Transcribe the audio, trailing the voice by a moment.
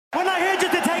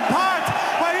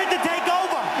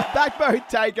Backbone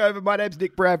Takeover. My name's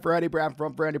Nick Brown, Brownie Brown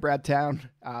from Brownie Brown Town,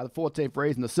 the 14th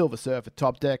reason, the Silver Surfer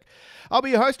Top Deck. I'll be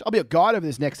your host. I'll be your guide over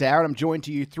this next hour, and I'm joined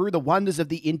to you through the wonders of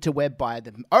the interweb by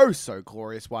the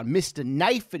oh-so-glorious one, Mr.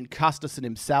 Nathan Custerson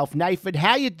himself. Nathan,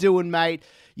 how you doing, mate?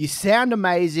 You sound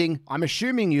amazing. I'm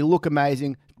assuming you look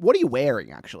amazing. What are you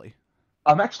wearing, actually?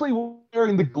 I'm actually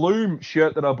wearing the Gloom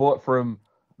shirt that I bought from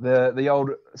the old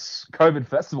COVID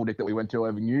festival, Nick, that we went to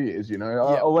over New Year's, you know.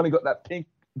 I only got that pink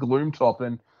Gloom top,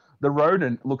 and the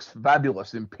rodent looks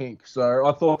fabulous in pink, so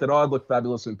I thought that I'd look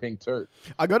fabulous in pink too.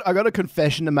 I got a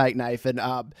confession to make, Nathan.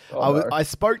 I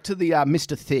spoke to the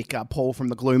Mr. Thick, Paul from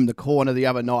the Gloom, the corner, the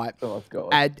other night. Oh God!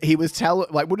 And he was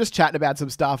we're just chatting about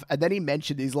some stuff, and then he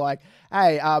mentioned, he's like,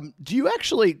 "Hey, do you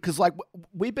actually?" Because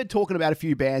we've been talking about a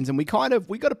few bands, and we got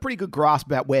a pretty good grasp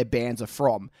about where bands are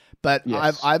from. But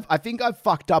yes. I think I've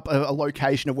fucked up a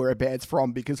location of where a band's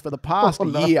from, because for the past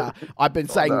year I've been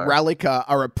saying Relica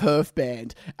are a Perth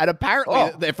band, and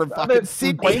apparently they're from fucking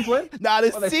Sydney. No,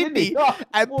 they're Sydney.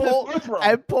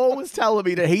 And Paul was telling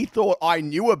me that he thought I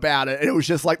knew about it, and it was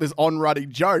just like this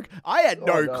on-running joke. I had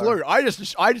no clue. I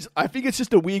think it's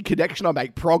just a weird connection I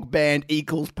make. Prog band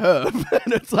equals Perth,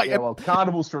 and it's like,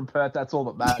 Carnival's from Perth. That's all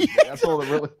that matters. That's all that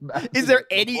really matters. Is there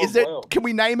any? Can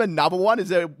we name another one? Is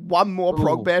there one more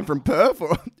prog band from Perth,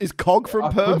 or is Cog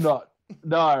from Perth?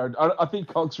 No, I think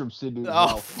Cog's from Sydney.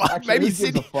 Fuck. Actually,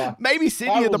 maybe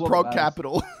Sydney are the prog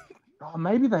capital. Oh,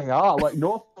 maybe they are.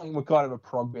 Northland were kind of a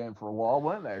prog band for a while,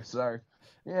 weren't they? So,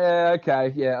 yeah,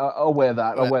 okay, yeah, I'll wear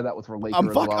that. I'll wear that with Relica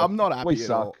as well. I'm not happy we at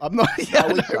suck. all. I'm not.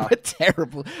 Yeah, we're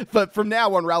terrible. But from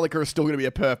now on, Relica is still going to be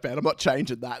a Perth band. I'm not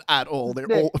changing that at all. They're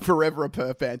all forever a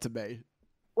Perth band to me.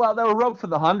 Well, they were robbed for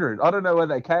the 100. I don't know where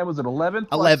they came. Was it 11?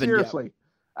 11. Seriously. Yeah.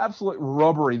 Absolute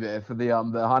robbery there for the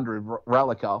 100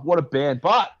 Relica. What a band!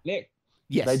 But Nick,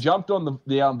 yes, they jumped on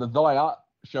the Thy Art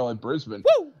show in Brisbane,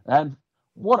 and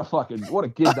what a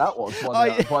gig that was by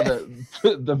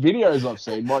the videos I've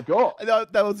seen. My God,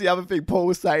 that was the other thing Paul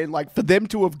was saying. Like, for them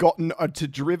to have gotten to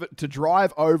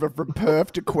drive over from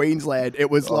Perth to Queensland, it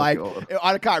was I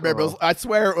can't remember. I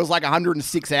swear it was like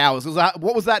 106 hours.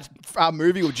 What was that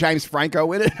movie with James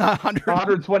Franco in it?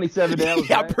 127 hours.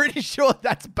 Yeah, I'm pretty sure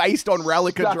that's based on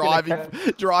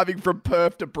Relica driving from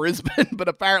Perth to Brisbane, but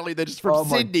apparently they're just from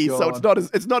Sydney, so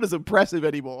it's not as impressive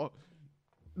anymore.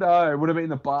 No, it would have been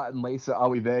the Bart and Lisa, are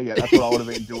we there yet? That's what I would have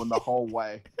been doing the whole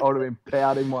way. I would have been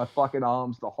pouting my fucking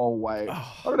arms the whole way. I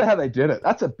don't know how they did it.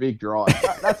 That's a big drive.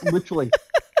 That's literally,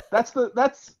 that's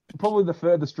probably the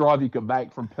furthest drive you could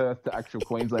make from Perth to actual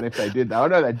Queensland if they did that. I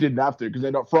know they didn't have to because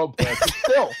they're not from Perth, but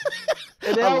still.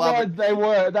 In our minds, they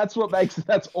were. That's all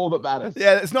that matters.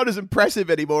 Yeah, it's not as impressive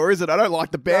anymore, is it? I don't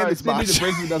like the band as much. Sydney to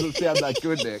Brisbane doesn't sound that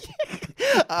good, Nick.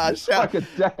 Fuck a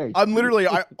day. I'm literally,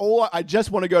 I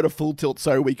just want to go to Full Tilt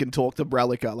so we can talk to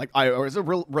Relica. Or is it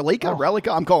Relica?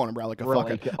 Relica? I'm calling him Relica. Fuck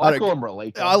it. I call him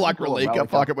Relica. I like Relica.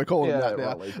 Fuck it. We're calling him that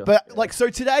now. Relica. But so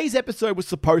today's episode was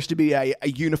supposed to be a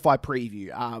Unify preview.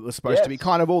 It was supposed to be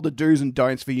kind of all the do's and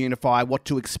don'ts for Unify, what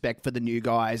to expect for the new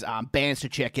guys, bands to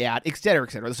check out, etc.,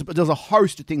 etc. There's a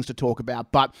host of things to talk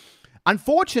about, but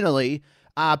unfortunately,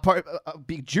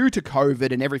 due to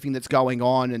COVID and everything that's going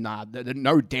on, and the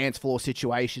no dance floor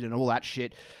situation and all that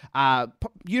shit,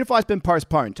 Unify's been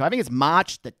postponed. So I think it's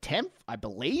March the 10th, I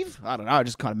believe. I don't know. I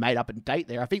just kind of made up a date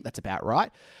there. I think that's about right.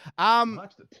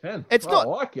 March the 10th. I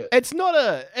like it. It's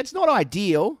not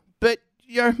ideal, but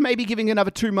maybe giving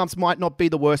another 2 months might not be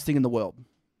the worst thing in the world.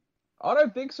 I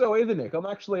don't think so either, Nick. I'm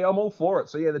all for it.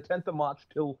 So yeah, the 10th of March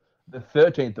till the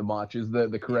 13th of March is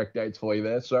the correct dates for you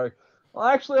there. So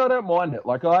I don't mind it.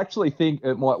 I actually think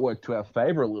it might work to our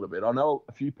favor a little bit. I know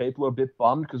a few people are a bit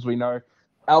bummed because we know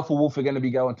Alpha Wolf are going to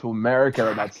be going to America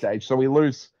at that stage. So we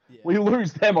lose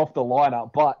them off the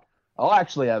lineup. But I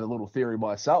actually have a little theory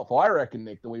myself. I reckon,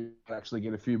 Nick, that we might actually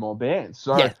get a few more bands.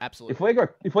 So yeah, absolutely.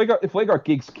 If we got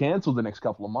gigs cancelled the next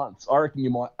couple of months, I reckon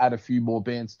you might add a few more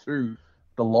bands to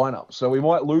the lineup. So we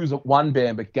might lose one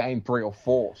band but gain 3 or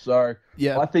 4. So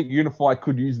yeah, I think Unify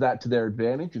could use that to their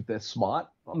advantage if they're smart.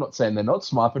 I'm not saying they're not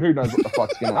smart, but who knows what the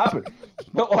fuck's going to happen.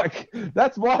 But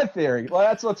that's my theory.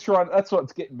 That's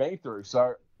what's getting me through.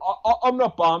 So I'm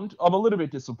not bummed. I'm a little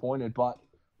bit disappointed, but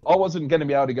I wasn't going to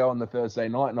be able to go on the Thursday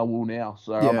night, and I will now.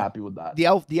 So I'm happy with that. The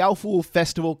Alpha Wolf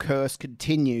Festival curse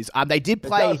continues. They did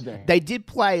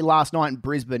play last night in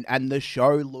Brisbane, and the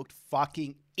show looked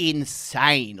fucking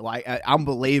insane,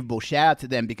 unbelievable. Shout out to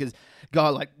them, because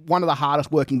one of the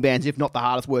hardest working bands, if not the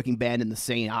hardest working band in the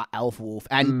scene, are Alpha Wolf.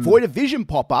 And Void of Vision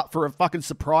pop up for a fucking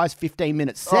surprise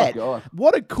 15-minute set. Oh, God.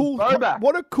 What a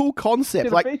cool concept.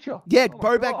 Did a feature. Yeah,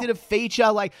 Bobak did a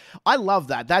feature. Like, I love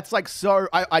that. That's like so.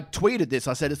 I tweeted this.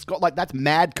 I said it's got like that's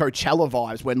mad Coachella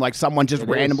vibes when like someone just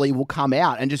randomly will come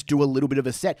out and just do a little bit of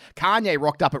a set. Kanye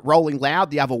rocked up at Rolling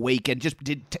Loud the other week and just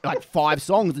did like 5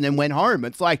 songs and then went home.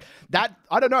 It's like that.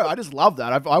 I don't know. I just love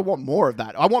that. I want more of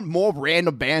that. I want more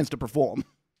random bands to perform.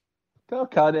 Tell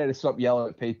Kanye to stop yelling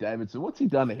at Pete Davidson. What's he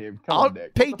done to him? Come on,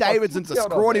 Nick. Pete Davidson's a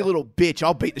scrawny little bitch.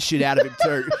 I'll beat the shit out of him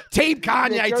too. Team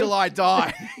Kanye till I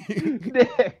die.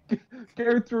 Nick,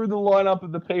 go through the lineup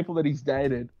of the people that he's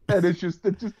dated, and it's just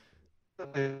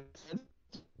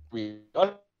weird.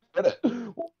 I get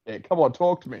it. Yeah, come on,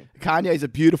 talk to me. Kanye's a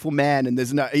beautiful man, and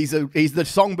he's the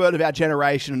songbird of our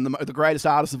generation and the greatest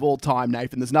artist of all time,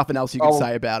 Nathan. There's nothing else you can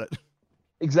say about it.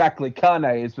 Exactly,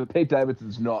 Kanye is, but Pete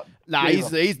Davidson's not. Nah, he's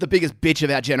the biggest bitch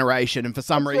of our generation, and for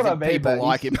some reason people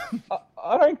like him.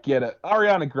 I don't get it.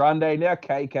 Ariana Grande, now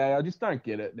KK. I just don't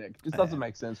get it, Nick. It just doesn't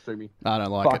make sense to me. I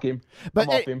don't like it. Fuck him. But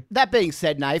I'm off him. That being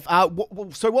said, Nath,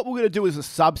 so what we're going to do is a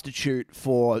substitute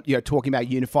for talking about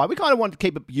Unify. We kind of want to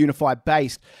keep it Unify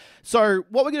based. So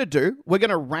what we're going to do, we're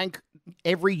going to rank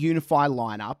every Unify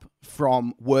lineup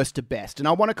from worst to best. And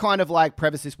I want to kind of like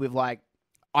preface this with like,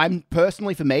 I'm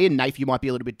personally, for me, and Nath, you might be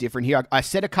a little bit different here. I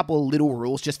set a couple of little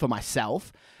rules just for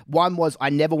myself. One was I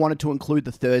never wanted to include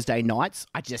the Thursday nights.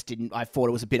 I just didn't. I thought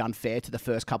it was a bit unfair to the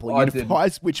first couple of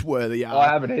Unifies, which were the... I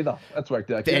haven't either. That's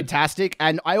worked out. Fantastic.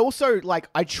 And I also,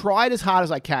 I tried as hard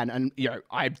as I can, and,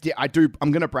 I'm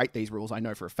going to break these rules. I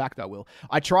know for a fact I will.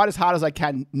 I tried as hard as I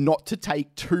can not to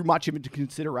take too much into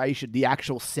consideration the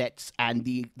actual sets and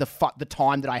the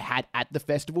time that I had at the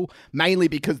festival, mainly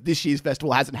because this year's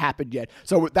festival hasn't happened yet.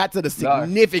 So that's at a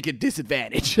significant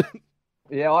disadvantage.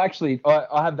 Yeah,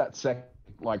 I have that second,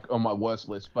 on my worst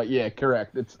list. But yeah,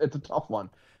 correct. It's a tough one.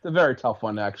 It's a very tough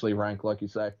one to actually rank, like you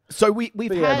say. So we've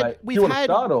had.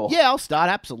 Start, or? Yeah, I'll start.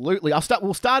 Absolutely,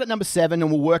 We'll start at number 7,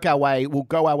 and we'll work our way. We'll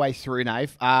go our way through,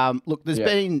 Nave. Look, there's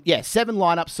been 7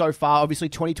 lineups so far. Obviously,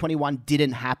 2021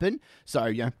 didn't happen,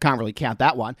 so can't really count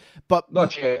that one. But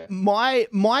not yet. My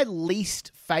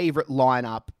least favorite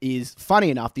lineup is, funny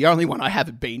enough, the only one I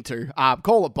haven't been to.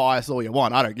 Call it bias all you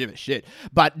want. I don't give a shit.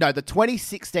 But no, the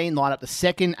 2016 lineup, the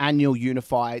second annual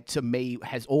Unify, to me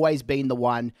has always been the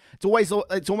one.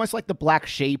 It's almost like the black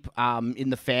sheep in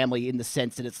the family, in the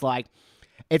sense that it's like,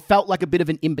 it felt like a bit of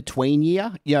an in-between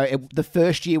year. The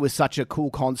first year was such a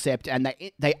cool concept, and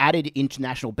they added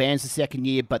international bands the second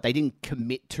year, but they didn't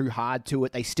commit too hard to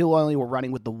it. They still only were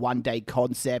running with the one-day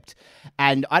concept.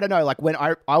 And I don't know, when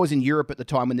I was in Europe at the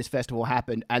time when this festival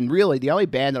happened, and really the only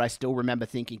band that I still remember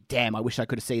thinking, damn, I wish I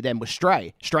could have seen them, was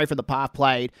Stray. Stray from the Path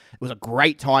played. It was a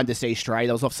great time to see Stray.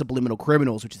 That was off Subliminal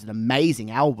Criminals, which is an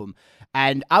amazing album.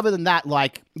 And other than that,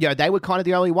 they were kind of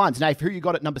the only ones. Nate, who you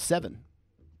got at number 7?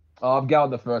 Oh, I'm going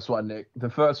the first one, Nick. The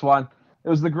first one, it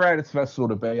was the greatest festival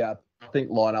to be at. I think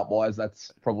lineup-wise,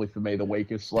 that's probably for me the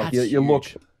weakest. You look,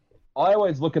 I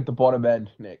always look at the bottom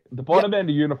end, Nick. The bottom end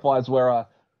of Unify is where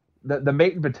the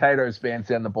meat and potatoes bands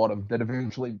down the bottom that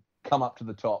eventually come up to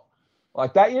the top.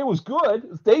 That year was good.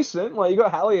 It's decent. You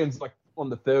got Hellions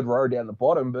on the 3rd row down the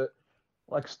bottom, but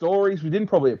Stories, we didn't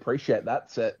probably appreciate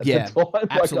that set at the time.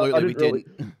 Absolutely, we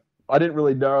didn't. I didn't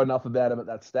really know enough about him at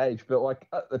that stage, but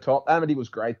at the top, Amity was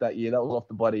great that year. That was off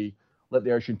the bloody Let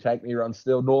the Ocean Take Me run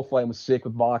still. Northlane was sick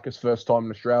with Marcus, first time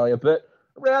in Australia. But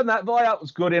around that, Viart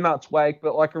was good in its wake,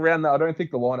 but around that, I don't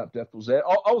think the lineup depth was there.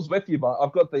 I was with you, but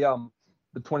I've got the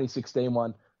 2016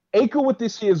 one. Equal with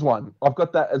this year's one. I've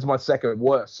got that as my second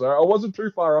worst, so I wasn't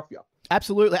too far off you.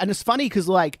 Absolutely. And it's funny because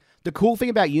the cool thing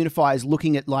about Unify is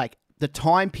looking at the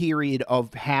time period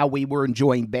of how we were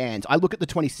enjoying bands. I look at the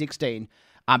 2016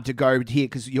 to go here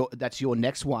because that's your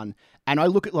next one. And I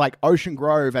look at Ocean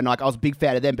Grove and I was a big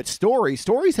fan of them, but Stories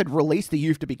had released the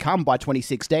Youth to Become by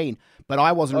 2016, but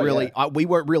I wasn't we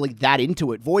weren't really that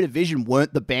into it. Void of Vision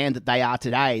weren't the band that they are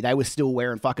today. They were still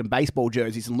wearing fucking baseball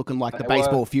jerseys and looking like the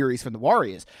baseball Furies from the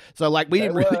Warriors. So we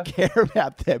didn't really care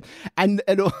about them. And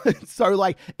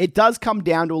so it does come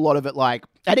down to a lot of it,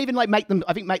 and even make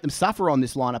them suffer on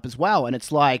this lineup as well. And it's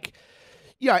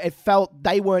it felt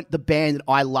they weren't the band that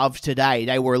I love today.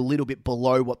 They were a little bit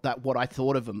below what I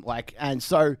thought of them. And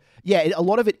so, a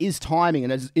lot of it is timing,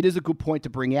 and it is a good point to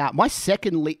bring out. My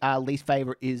second least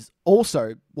favorite is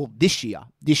also, well, this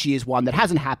year's one that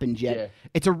hasn't happened yet. Yeah.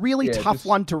 It's a really tough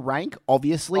one to rank,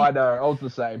 obviously. I know, I was the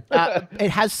same.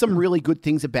 It has some really good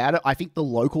things about it. I think the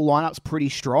local lineup's pretty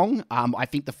strong. I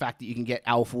think the fact that you can get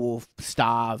Alpha Wolf,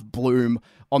 Starve, Bloom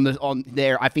on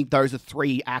there, I think those are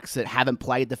 3 acts that haven't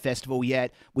played the festival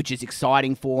yet, which is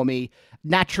exciting for me.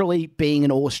 Naturally, being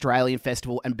an all-Australian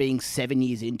festival and being 7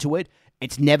 years into it,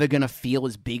 it's never going to feel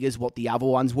as big as what the other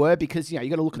ones were because, you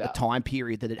got to look at the time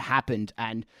period that it happened.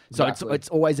 And so it's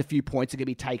always a few points are going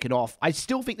to be taken off. I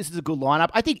still think this is a good lineup.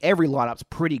 I think every lineup's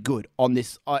pretty good on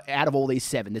this, out of all these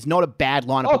 7. There's not a bad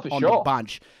lineup on the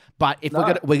bunch. But if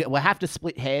we'll have to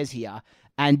split hairs here.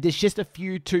 And there's just a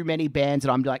few too many bands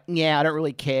that I'm like, I don't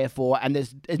really care for. And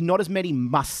there's not as many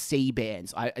must-see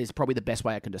bands is probably the best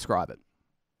way I can describe it.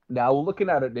 Now, we're looking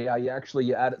at it now, you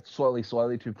add it slowly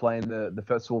to playing the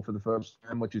festival for the first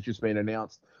time, which has just been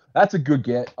announced. That's a good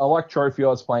get. I like Trophy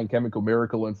Eyes playing Chemical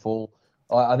Miracle in full.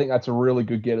 I think that's a really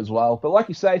good get as well. But like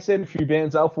you say, send a few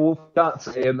bands. Alpha Wolf, can't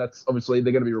see them. That's obviously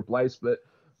they're going to be replaced. But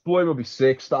Bloom will be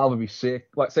sick. Star will be sick.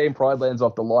 Like seeing Pride Lands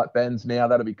off the light bends now,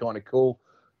 that'll be kind of cool.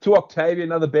 To Octavia,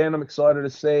 another band I'm excited to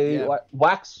see. Yeah. Like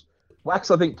Wax,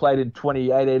 I think, played in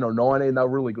 2018 or 19. They were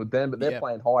really good then, but they're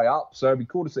playing high up. So it'd be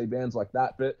cool to see bands like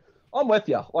that. But I'm with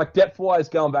you. Like, depth-wise,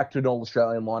 going back to an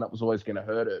all-Australian lineup was always going to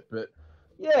hurt it. But,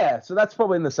 so that's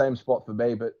probably in the same spot for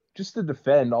me. But just to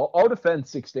defend, I'll defend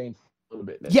 16 a little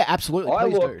bit now. Yeah, absolutely.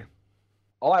 Please do.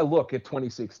 I look at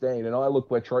 2016, and I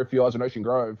look where Trophy Eyes and Ocean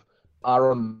Grove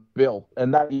are on the bill.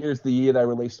 And that year is the year they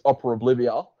released Opera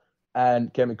Oblivia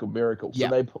and Chemical Miracle. So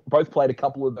they both played a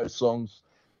couple of those songs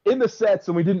in the sets,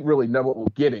 and we didn't really know what we were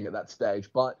getting at that stage,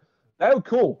 but they were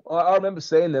cool. I remember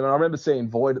seeing them, and I remember seeing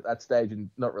Void at that stage and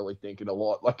not really thinking a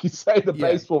lot. Like you say, the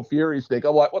Baseball Fury stick,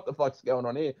 I'm like, what the fuck's going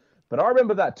on here? But I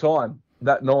remember that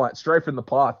night, straight from the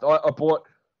path. I bought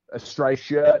a Stray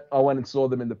shirt. I went and saw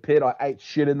them in the pit. I ate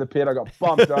shit in the pit. I got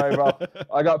bumped over.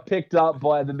 I got picked up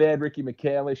by the man, Ricky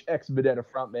McCandlish, ex-Medetta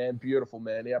frontman, beautiful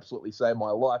man. He absolutely saved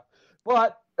my life.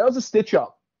 But it was a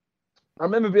stitch-up. I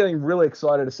remember being really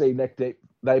excited to see Neck Deep.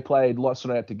 They played Lost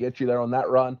on Out to Get You there on that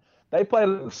run. They played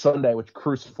it on the Sunday, which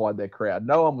crucified their crowd.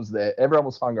 No one was there. Everyone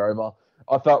was hungover.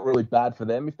 I felt really bad for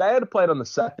them. If they had played on the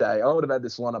Saturday, I would have had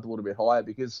this lineup a little bit higher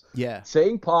because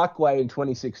seeing Parkway in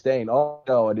 2016, I had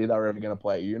no idea they were ever going to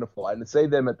play at Unify. And to see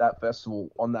them at that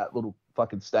festival on that little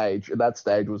fucking stage, at that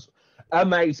stage was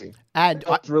amazing. And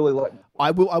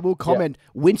I will comment,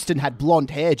 Winston had blonde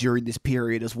hair during this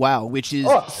period as well, which is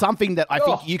something that I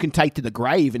think you can take to the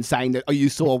grave and saying that you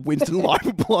saw Winston live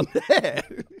with blonde hair.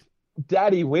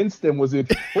 Daddy Winston was in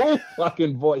full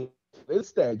fucking voice at this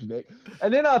stage, Nick.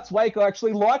 And then Arts Wake, I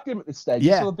actually liked him at this stage.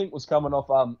 Yeah. This I think was coming off,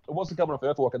 it wasn't coming off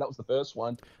Earthwalker, that was the first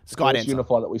one. Skydancer.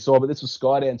 Unify that we saw, but this was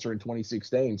Skydancer in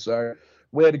 2016. So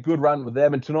we had a good run with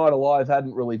them, and Tonight Alive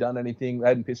hadn't really done anything. They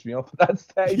hadn't pissed me off at that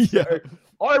stage. So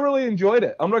I really enjoyed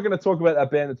it. I'm not going to talk about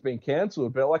that band that's been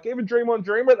cancelled, but like even Dream on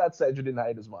Dreamer at that stage, I didn't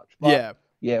hate as much. But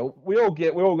yeah, we all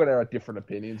got our different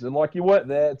opinions, and like you weren't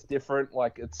there, it's different.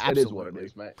 Like it is what it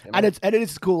is, mate. And it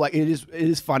is cool. Like it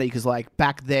is funny because like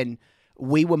back then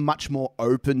we were much more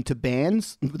open to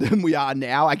bands than we are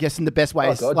now, I guess, in the best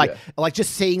way. Like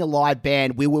just seeing a live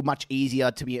band, we were much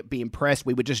easier to be impressed.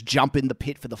 We would just jump in the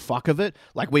pit for the fuck of it.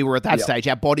 Like we were at that stage.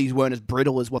 Our bodies weren't as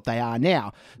brittle as what they are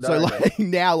now.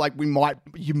 Now, like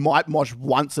you might mosh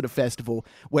once at a festival,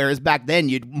 whereas back then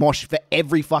you'd mosh for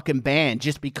every fucking band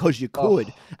just because you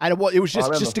could. And it was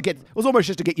almost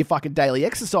just to get your fucking daily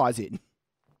exercise in.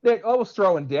 Nick, I was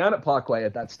throwing down at Parkway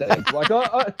at that stage. Like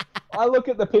I look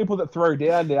at the people that throw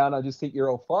down, I just think you're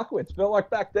all fuckwits. But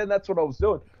like back then, that's what I was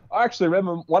doing. I actually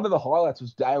remember one of the highlights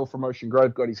was Dale from Ocean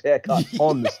Grove got his hair cut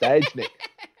on the stage, Nick.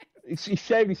 He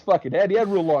shaved his fucking head. He had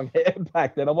real long hair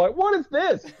back then. I'm like, what is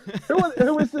this?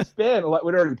 Who is this band? Like,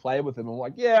 we'd already played with him. I'm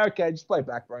like, yeah, okay, just play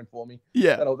Backbone for me.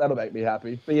 Yeah, that'll make me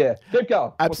happy. But yeah, keep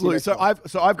going. Absolutely. So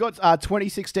I've got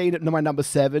 2016 at my number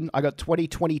 7. I got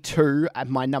 2022 at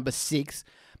my number 6.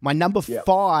 My number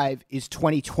 5 is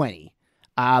 2020.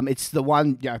 It's the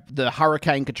one, the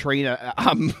Hurricane Katrina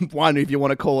one, if you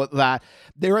want to call it that.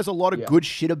 There is a lot of good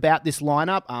shit about this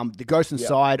lineup. The Ghost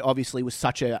Inside obviously was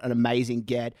such an amazing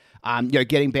get.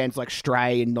 Getting bands like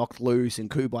Stray and Knocked Loose and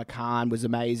Kublai Khan was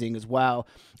amazing as well.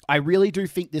 I really do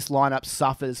think this lineup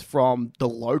suffers from the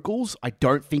locals. I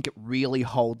don't think it really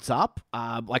holds up.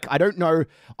 I don't know.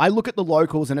 I look at the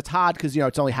locals, and it's hard because,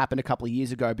 it's only happened a couple of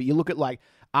years ago, but you look at,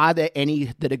 are there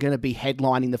any that are going to be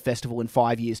headlining the festival in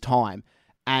 5 years' time?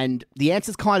 And the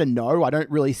answer's kind of no. I don't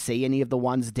really see any of the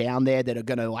ones down there that are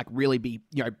going to like really be,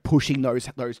 pushing those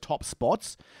top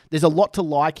spots. There's a lot to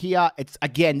like here. It's,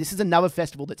 again, this is another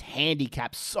festival that's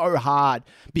handicapped so hard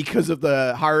because of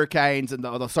the hurricanes and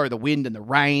the wind and the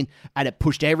rain, and it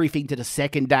pushed everything to the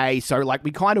second day. So like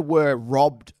we kind of were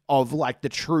robbed of like the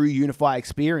true Unify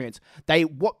experience.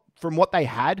 From what they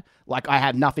had, like I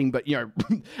have nothing but,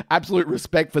 absolute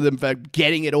respect for them for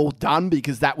getting it all done,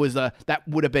 because that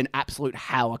would have been absolute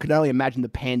hell. I can only imagine the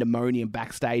pandemonium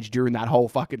backstage during that whole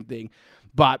fucking thing.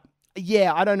 But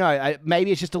yeah, I don't know.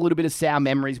 Maybe it's just a little bit of sour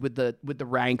memories with the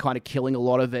rain kind of killing a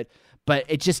lot of it. But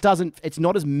it just doesn't. It's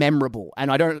not as memorable,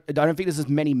 and I don't think there's as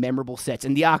many memorable sets.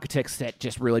 And the Architects set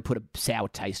just really put a sour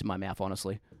taste in my mouth,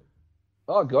 honestly.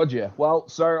 Oh god, yeah. Well,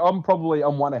 so I'm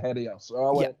one ahead of you. So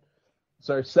I went.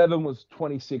 So 7 was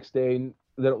 2016,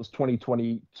 then it was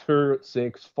 2022 at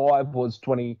 6. 5 was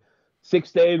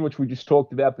 2016, which we just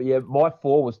talked about. But yeah, my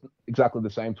 4 was exactly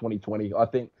the same, 2020. I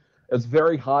think it's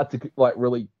very hard to like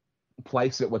really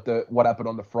place it with what happened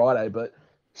on the Friday, but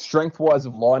strength-wise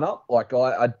of lineup, like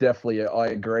I definitely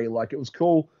agree. Like it was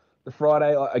cool. The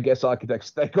Friday, I guess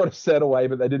Architects, they got a set away,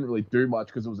 but they didn't really do much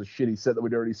because it was a shitty set that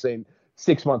we'd already seen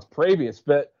 6 months previous.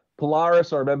 But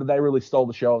Polaris, I remember they really stole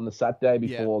the show on the Saturday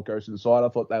before Ghost Inside. I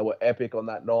thought they were epic on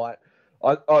that night.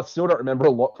 I still don't remember a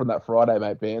lot from that Friday,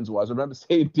 mate, bands-wise. I remember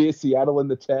seeing Dear Seattle in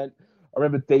the tent. I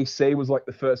remember DC was like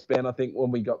the first band, I think, when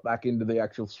we got back into the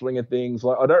actual swing of things.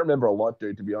 Like I don't remember a lot,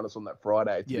 dude, to be honest, on that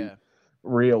Friday. To be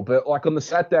real. But like on the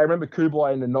Saturday, I remember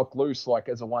Kublai and the Knock Loose, like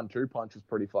as a 1-2 punch, was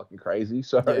pretty fucking crazy.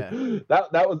 So that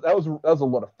was a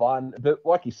lot of fun. But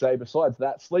like you say, besides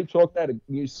that, Sleep Talk, they had a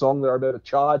new song that I better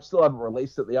charge. Still haven't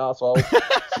released it, the arsehole.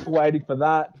 Still waiting for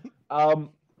that.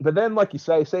 But then, like you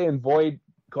say, seeing Void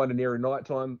kind of near a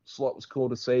nighttime slot was cool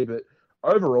to see. But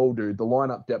overall, dude, the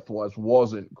lineup depth-wise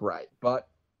wasn't great. But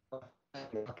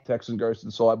Architects and Ghost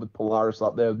Inside with Polaris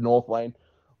up there, North Lane.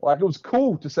 Like, it was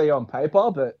cool to see on paper,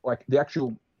 but, like, the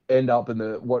actual end up and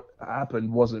what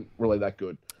happened wasn't really that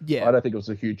good. Yeah. I don't think it was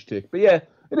a huge tick. But, yeah,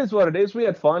 it is what it is. We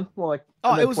had fun. Like,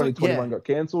 it was 2021 got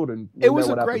cancelled, and it was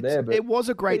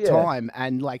a great time.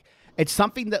 And, like, it's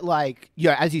something that, like,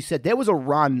 as you said, there was a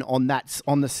run on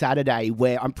the Saturday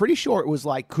where I'm pretty sure it was,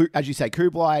 like, as you say,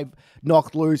 Kublai,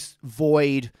 Knocked Loose,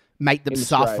 Void, Make Them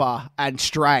Suffer, and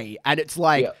Stray. And it's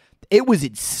like... Yeah. It was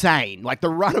insane. Like, the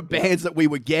run of bands that we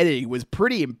were getting was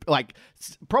pretty, like,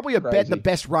 probably the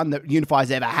best run that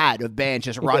Unify's ever had of bands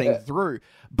just running through.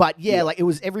 But, like, it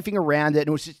was everything around it. And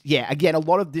it was just, again, a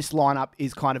lot of this lineup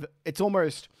is kind of,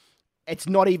 it's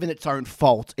not even its own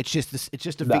fault. It's just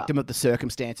a victim of the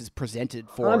circumstances presented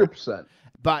for 100%.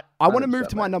 But I want to move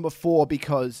to my number 4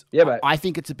 because I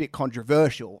think it's a bit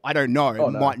controversial. I don't know.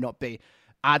 It might not be.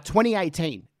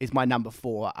 2018 is my number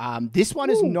 4. This one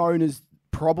is known as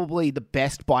probably the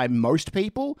best by most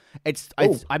people.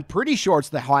 I'm pretty sure it's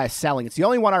the highest selling. It's the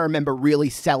only one I remember really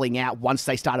selling out once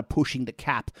they started pushing the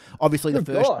cap. Obviously,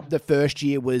 the first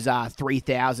year was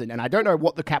 3,000, and I don't know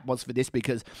what the cap was for this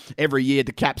because every year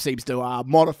the cap seems to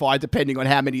modify depending on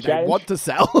how many they want to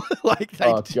sell.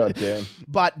 Goddamn.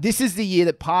 But this is the year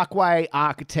that Parkway,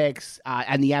 Architects,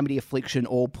 and the Amity Affliction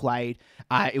all played.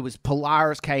 It was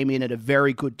Polaris came in at a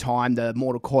very good time. The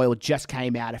Mortal Coil just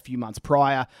came out a few months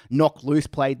prior. Knocked Loose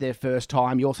played their first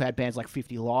time. You also had bands like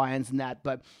 50 Lions and that.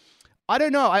 But I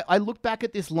don't know. I look back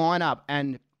at this lineup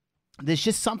and there's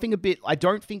just something a bit... I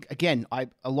don't think... Again,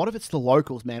 a lot of it's the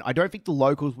locals, man. I don't think the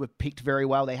locals were picked very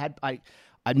well. They had...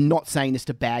 I'm not saying this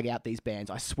to bag out these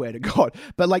bands, I swear to God.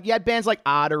 But like you had bands like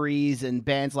Arteries and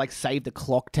bands like Save the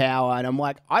Clock Tower, and I'm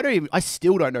like, I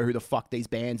still don't know who the fuck these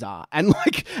bands are. And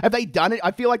like, have they done it? I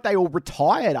feel like they all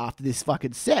retired after this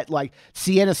fucking set. Like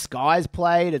Sienna Skies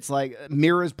played, it's like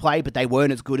Mirrors played, but they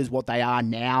weren't as good as what they are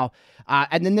now.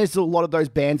 And then there's a lot of those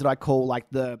bands that I call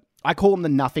them the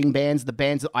nothing bands, the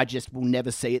bands that I just will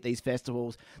never see at these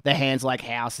festivals. The Hands Like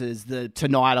Houses, the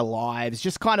Tonight Alives,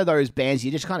 just kind of those bands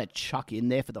you just kind of chuck in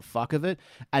there for the fuck of it.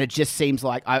 And it just seems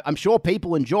like, I'm sure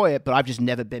people enjoy it, but I've just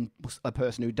never been a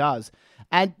person who does.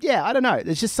 And yeah, I don't know.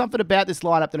 There's just something about this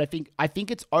lineup that I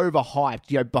think it's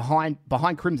overhyped.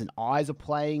 Behind Crimson Eyes are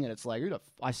playing, and it's like,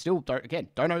 I still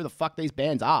don't know who the fuck these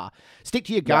bands are. Stick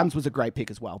to Your Guns was a great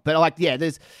pick as well. But like,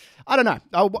 I don't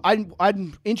know.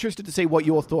 I'm interested to see what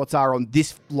your thoughts are on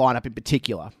this lineup in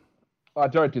particular. I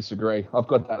don't disagree. I've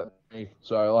got that at me.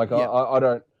 So like,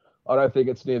 I don't think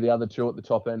it's near the other two at the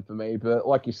top end for me. But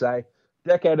like you say,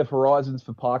 Decade of Horizons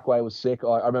for Parkway was sick.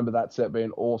 I remember that set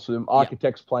being awesome.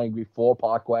 Architects playing before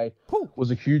Parkway was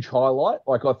a huge highlight,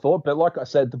 like I thought. But like I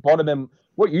said, the bottom end,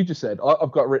 what you just said,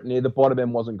 I've got written here, the bottom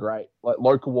end wasn't great. Like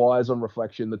local-wise on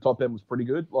reflection, the top end was pretty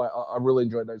good. Like I really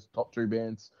enjoyed those top two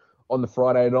bands on the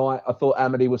Friday night. I thought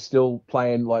Amity was still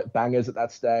playing like bangers at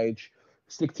that stage.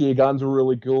 Stick to Your Guns were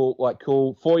really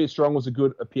cool. 4 Year Strong was a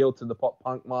good appeal to the pop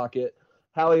punk market.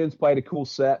 Hellions played a cool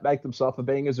set. Make Them Suffer,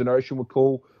 Being As an Ocean were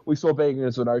cool. We saw Being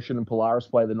As an Ocean and Polaris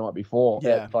play the night before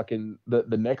at fucking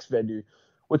the next venue,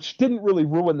 which didn't really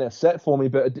ruin their set for me,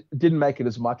 but it didn't make it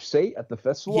as much seat at the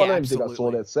festival. Yeah, I don't think I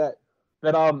saw their set.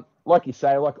 But like you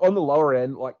say, like on the lower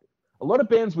end, like a lot of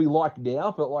bands we like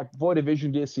now, but like Void of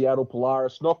Vision, Dear Seattle,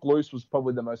 Polaris, Knock Loose was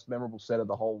probably the most memorable set of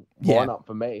the whole lineup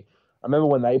for me. I remember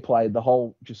when they played,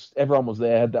 everyone was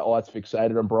there, had their eyes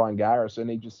fixated on Brian Garris,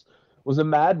 and he just was a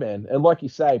madman. And like you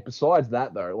say, besides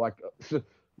that though, like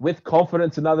with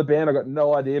Confidence, another band I got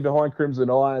no idea, behind Crimson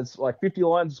Eyes, like 50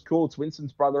 Lines is cool. It's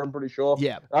Winston's brother, I'm pretty sure.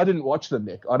 Yeah. I didn't watch them,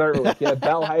 Nick. I don't really care.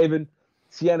 Bellhaven,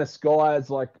 Sienna Skies,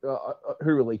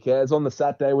 who really cares? On the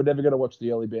Saturday, we're never going to watch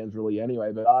the early bands really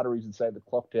anyway, but Arteries and Save the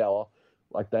Clock Tower,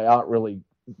 like they aren't really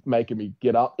making me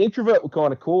get up. Introvert were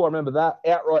kind of cool. I remember that.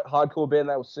 Outright hardcore band,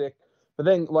 they were sick. But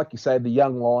then, like you say, the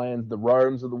Young Lions, the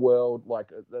Romes of the world,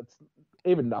 like that's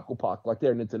even Knuckle Puck, like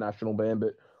they're an international band,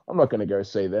 but I'm not going to go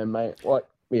see them, mate. Like,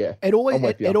 yeah. It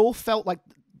all felt like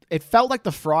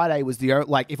the Friday was the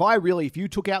like if you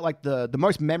took out like the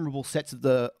most memorable sets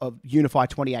of Unify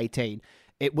 2018,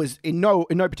 it was in no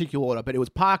particular order, but it was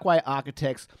Parkway,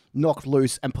 Architects, Knocked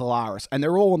Loose, and Polaris, and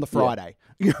they're all on the Friday.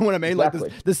 Yeah. You know what I mean? Exactly.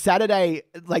 Like the Saturday,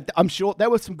 like I'm sure there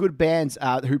were some good bands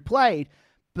who played.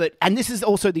 And this is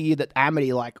also the year that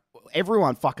Amity, like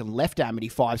everyone fucking left Amity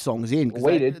 5 songs in.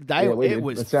 It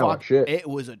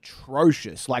was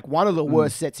atrocious. Like one of the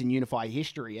worst sets in Unify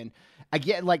history. And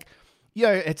again, like, you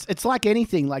know, it's like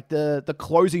anything, like the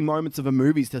closing moments of a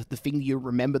movie is the thing you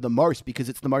remember the most because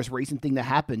it's the most recent thing that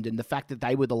happened. And the fact that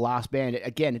they were the last band,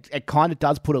 it kind of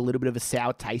does put a little bit of a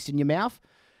sour taste in your mouth.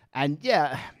 And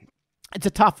yeah, it's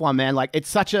a tough one, man. Like it's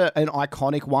such an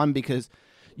iconic one because,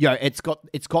 you know, it's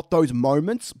got those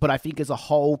moments, but I think as a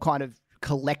whole kind of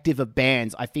collective of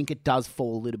bands, I think it does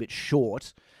fall a little bit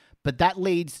short. But that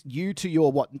leads you to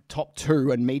your top 2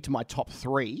 and me to my top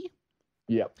 3.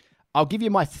 Yep. I'll give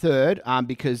you my third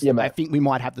because I think we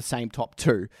might have the same top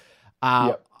 2.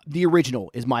 The Original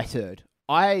is my third.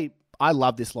 I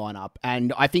love this lineup,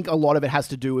 and I think a lot of it has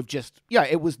to do with just,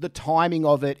 it was the timing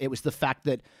of it. It was the fact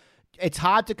that it's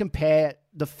hard to compare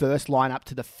the first lineup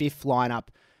to the fifth lineup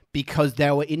because they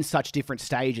were in such different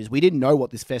stages. We didn't know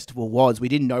what this festival was. We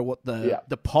didn't know what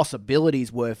the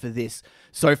possibilities were for this.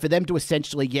 So for them to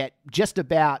essentially get just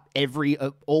about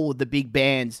all of the big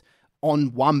bands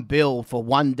on one bill for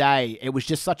one day, it was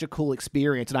just such a cool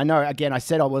experience. And I know, again, I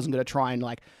said I wasn't going to try and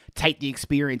like take the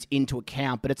experience into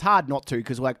account, but it's hard not to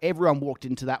because like everyone walked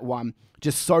into that one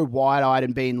just so wide-eyed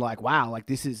and being like, wow, like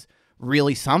this is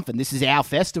really something. This is our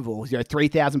festival.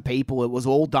 3,000 people. It was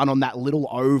all done on that little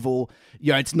oval.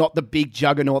 It's not the big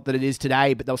juggernaut that it is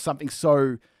today, but there was something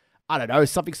so, I don't know,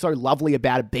 something so lovely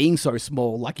about it being so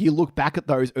small. Like you look back at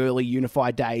those early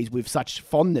Unified days with such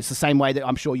fondness, the same way that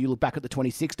I'm sure you look back at the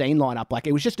 2016 lineup. Like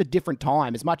it was just a different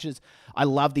time. As much as I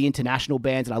love the international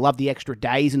bands and I love the extra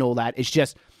days and all that, it's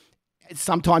just,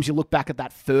 sometimes you look back at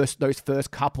those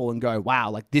first couple and go,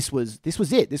 wow, like this was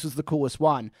it. This was the coolest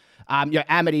one.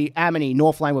 Amity,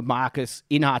 Northlane with Marcus,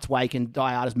 In Heart's Wake, and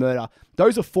Die Artist Murder.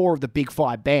 Those are 4 of the big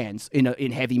 5 bands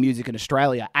in heavy music in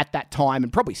Australia at that time,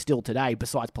 and probably still today,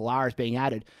 besides Polaris being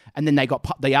added. And then they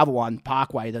got the other one,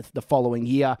 Parkway, the following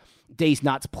year. D's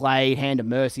Nuts played, Hand of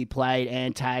Mercy played,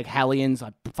 Antag, Hellions.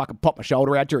 I fucking popped my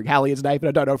shoulder out during Hellions, Nathan.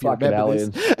 I don't know if you remember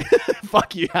this.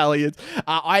 Fuck you, Hellions.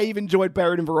 I even enjoyed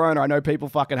Buried in Verona. I know people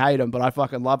fucking hate them, but I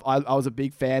fucking love. I was a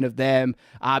big fan of them.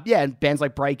 And bands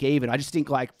like Break Even. I just think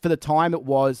like for the time it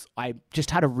was, I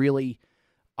just had a really,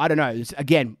 I don't know.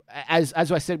 Again, as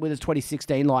I said with his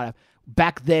 2016 lineup,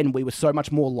 back then we were so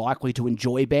much more likely to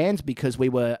enjoy bands because we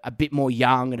were a bit more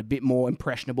young and a bit more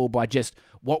impressionable by just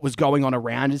what was going on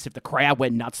around us. If the crowd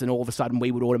went nuts, then all of a sudden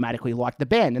we would automatically like the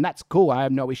band, and that's cool. I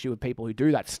have no issue with people who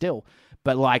do that still.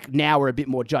 But like now we're a bit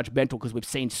more judgmental because we've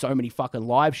seen so many fucking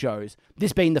live shows.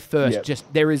 This being the first,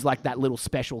 just there is like that little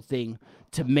special thing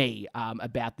to me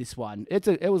about this one.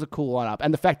 It was a cool lineup,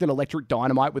 and the fact that Electric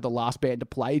Dynamite were the last band to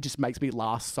play just makes me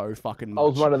laugh so fucking much. I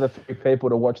was one of the few people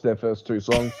to watch their first 2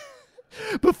 songs.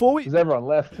 Because everyone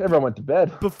left, everyone went to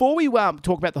bed. Before we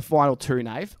talk about the final 2,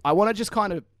 Nave, I want to just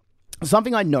kind of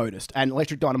something I noticed, and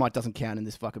Electric Dynamite doesn't count in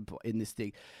this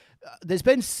thing. There's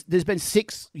been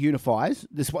 6 Unifies.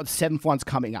 This one, 7th one's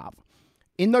coming up.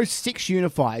 In those 6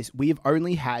 Unifies, we have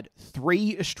only had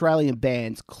 3 Australian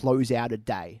bands close out a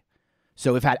day.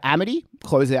 So we've had Amity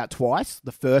close it out twice,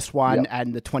 the first one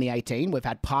and the 2018. We've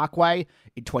had Parkway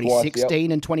in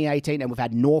 2016 and 2018, and we've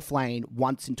had Northlane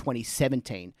once in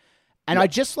 2017. And I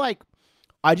just like,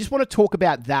 I just want to talk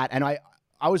about that. And I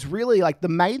was really like, the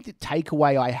main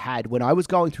takeaway I had when I was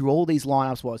going through all these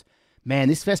lineups was, man,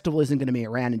 this festival isn't going to be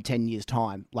around in 10 years'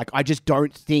 time. Like, I just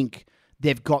don't think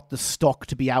they've got the stock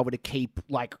to be able to keep,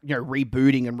 like, you know,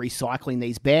 rebooting and recycling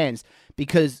these bands,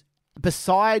 because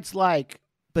besides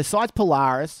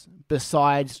Polaris,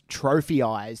 besides Trophy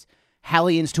Eyes,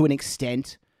 Hellions to an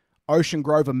extent, Ocean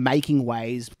Grove are making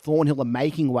waves, Thornhill are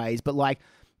making waves, but like,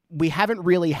 we haven't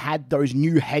really had those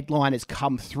new headliners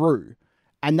come through.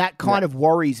 And that kind of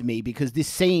worries me, because this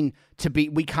scene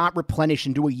we can't replenish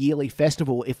and do a yearly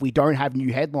festival if we don't have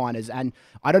new headliners. And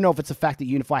I don't know if it's the fact that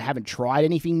Unify haven't tried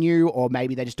anything new, or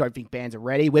maybe they just don't think bands are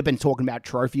ready. We've been talking about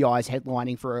Trophy Eyes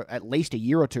headlining for at least a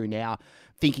year or two now,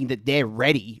 thinking that they're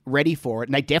ready for it.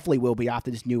 And they definitely will be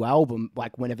after this new album,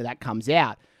 like whenever that comes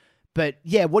out. But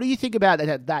yeah, what do you think about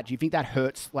that? Do you think that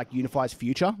hurts like Unify's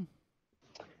future?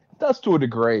 It does to a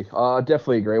degree. I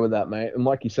definitely agree with that, mate. And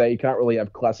like you say, you can't really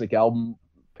have classic album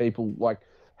people. Like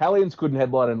Hellions couldn't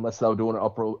headline unless they were doing an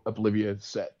Opera Oblivia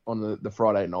set on the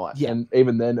Friday night. Yeah. And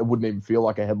even then, it wouldn't even feel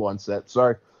like a headline set.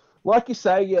 So, like you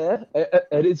say, yeah,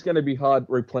 it is going to be hard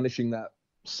replenishing that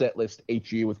set list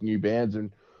each year with new bands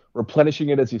and replenishing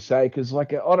it, as you say, because,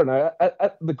 like, I don't know,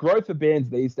 the growth of bands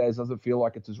these days doesn't feel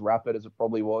like it's as rapid as it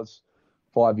probably was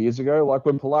 5 years ago. Like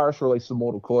when Polaris released the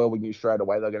Mortal Coil, we knew straight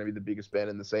away they're going to be the biggest band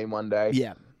in the scene one day.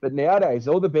 Yeah. But nowadays,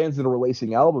 all the bands that are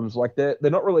releasing albums, like they're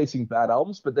not releasing bad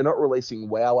albums, but they're not releasing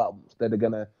wow albums that are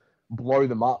going to blow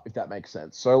them up, if that makes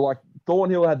sense. So like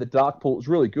Thornhill had the Dark Pool, it's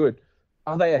really good.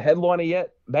 Are they a headliner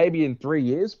yet? Maybe in 3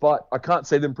 years, but I can't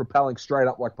see them propelling straight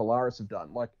up like Polaris have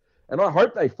done. Like, and I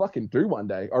hope they fucking do one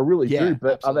day. I really do.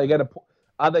 But absolutely.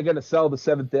 Are they going to sell the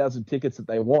 7,000 tickets that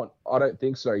they want? I don't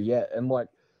think so yet. And like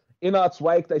In Art's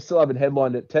Wake, they still haven't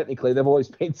headlined it technically. They've always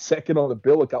been second on the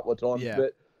bill a couple of times. Yeah.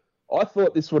 But I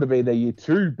thought this would have been their year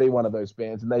to be one of those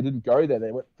bands, and they didn't go there.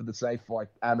 They went for the safe, like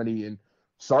Amity and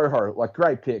Soho. Like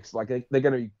great picks. Like they're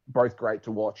going to be both great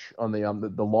to watch on the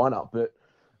lineup. But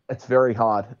it's very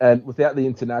hard. And without the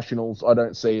internationals, I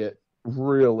don't see it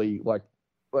really, like,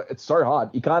 it's so hard.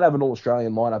 You can't have an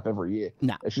all-Australian lineup every year.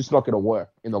 No. It's just not going to work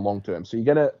in the long term. So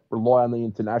you're going to rely on the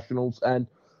internationals, and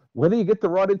whether you get the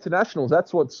right internationals,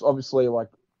 that's what's obviously like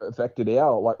affected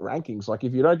our like rankings. Like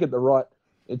if you don't get the right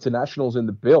internationals in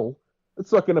the bill,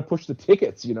 it's not going to push the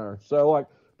tickets, you know. So like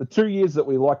the 2 years that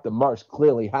we like the most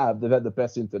clearly they've had the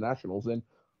best internationals, and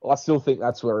I still think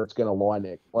that's where it's going to lie,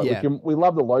 Nick. Like we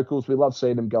love the locals, we love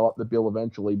seeing them go up the bill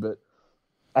eventually, but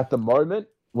at the moment,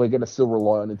 we're going to still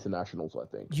rely on internationals, I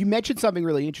think. You mentioned something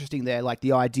really interesting there, like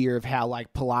the idea of how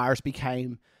like Polaris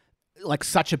became like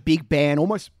such a big band,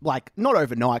 almost like not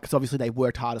overnight, because obviously they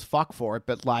worked hard as fuck for it,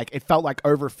 but like it felt like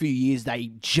over a few years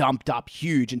they jumped up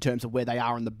huge in terms of where they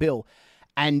are on the bill.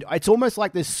 And it's almost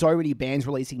like there's so many bands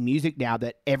releasing music now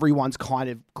that everyone's kind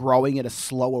of growing at a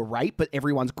slower rate, but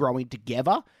everyone's growing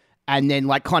together. And then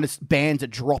like kind of bands are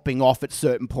dropping off at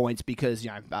certain points because,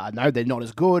 you know, no, they're not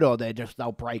as good, or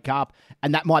they'll break up.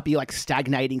 And that might be like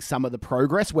stagnating some of the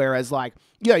progress. Whereas like,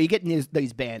 you know, you get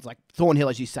these bands like Thornhill,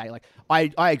 as you say, like I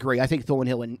agree. I think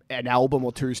Thornhill in an album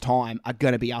or two's time are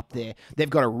going to be up there. They've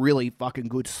got a really fucking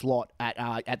good slot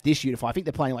at this Unify. I think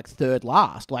they're playing like third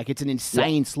last. Like it's an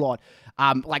insane slot.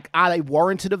 Like, are they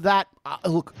warranted of that?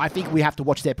 Look, I think we have to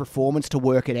watch their performance to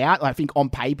work it out. I think on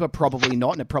paper, probably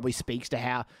not, and it probably speaks to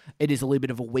how it is a little bit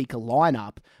of a weaker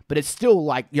lineup, but it's still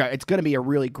like, you know, it's going to be a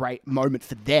really great moment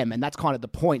for them, and that's kind of the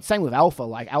point. Same with Alpha.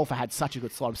 Like, Alpha had such a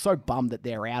good slot. I'm so bummed that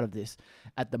they're out of this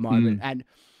at the moment. And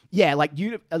yeah, like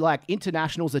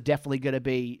internationals are definitely going to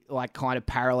be like kind of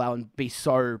parallel and be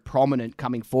so prominent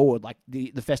coming forward. Like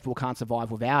the festival can't survive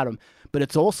without them. But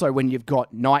it's also when you've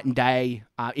got Night and Day,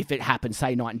 if it happens,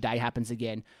 say Night and Day happens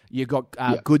again, you've got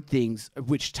Good Things,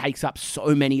 which takes up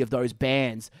so many of those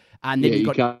bands. And then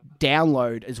you've got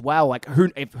Download as well. Like who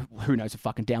knows if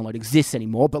fucking Download exists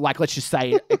anymore? But like, let's just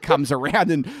say it comes around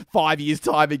in 5 years'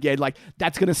 time again. Like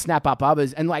that's going to snap up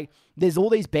others. And like, there's all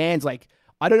these bands like,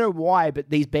 I don't know why, but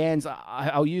these bands,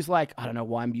 I'll use like, I don't know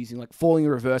why I'm using like Falling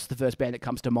in Reverse, the first band that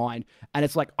comes to mind. And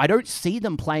it's like, I don't see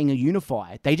them playing a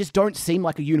Unify. They just don't seem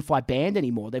like a Unify band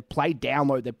anymore. They've played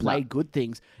Download, they've played Good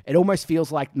Things. It almost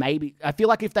feels like I feel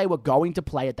like if they were going to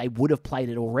play it, they would have played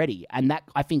it already. And that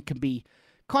I think can be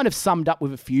kind of summed up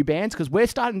with a few bands, because we're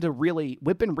starting to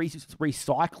we've been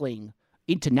recycling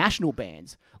international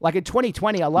bands. Like in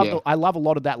 2020, I love a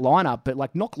lot of that lineup, but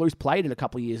like Knock Loose played it a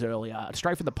couple of years earlier.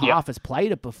 Straight from the Path has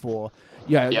played it before.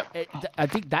 You know, I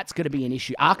think that's going to be an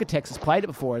issue. Architects has played it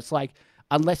before. It's like,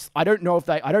 unless I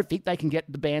don't think they can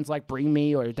get the bands like Bring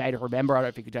Me or Day to Remember. I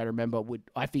don't think Day to Remember would.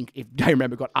 I think if Day to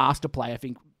Remember got asked to play, I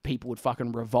think people would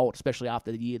fucking revolt, especially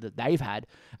after the year that they've had,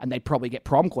 and they'd probably get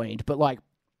prom queened. But like,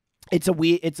 It's a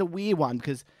weird one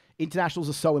because internationals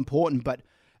are so important, but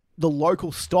the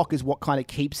local stock is what kind of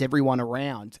keeps everyone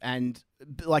around. And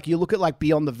like you look at like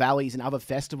Beyond the Valleys and other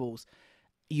festivals,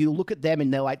 you look at them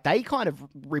and they're like, they kind of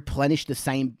replenish the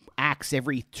same acts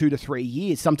every 2 to 3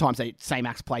 years. Sometimes they same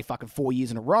acts play fucking 4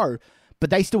 years in a row, but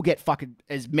they still get fucking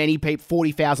as many people,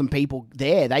 40,000 people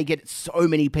there. They get so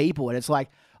many people. And it's like,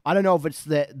 I don't know if it's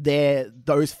that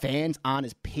those fans aren't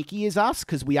as picky as us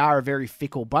because we are a very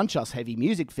fickle bunch, us heavy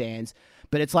music fans.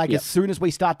 But it's like as soon as we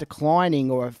start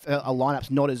declining or if a lineup's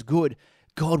not as good,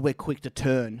 God, we're quick to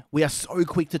turn. We are so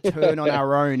quick to turn on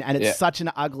our own, and it's such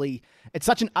an ugly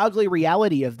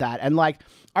reality of that. And like,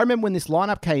 I remember when this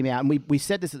lineup came out, and we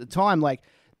said this at the time, like,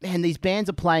 man, these bands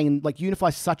are playing, and like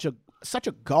Unify's such a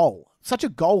goal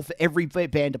for every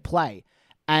band to play.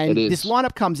 And this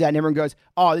lineup comes out and everyone goes,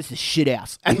 oh, this is shit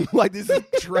house. And like, this is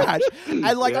trash.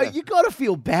 And like, you got to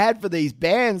feel bad for these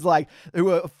bands, like,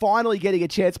 who are finally getting a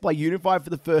chance to play Unify for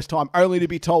the first time, only to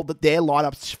be told that their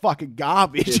lineup's fucking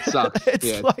garbage. It sucks.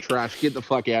 It's like, trash. Get the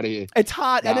fuck out of here. It's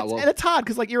hard. And it's hard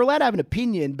because like, you're allowed to have an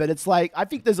opinion, but it's like, I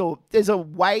think there's a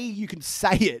way you can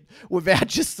say it without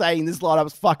just saying this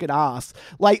lineup's fucking ass.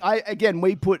 Like,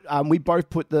 we both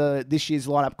put this year's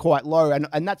lineup quite low,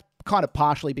 and that's kind of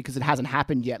partially because it hasn't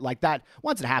happened yet. Like that,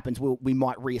 once it happens, we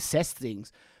might reassess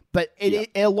things. But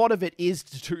a lot of it is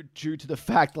due to the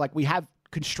fact, like, we have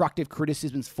constructive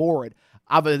criticisms for it,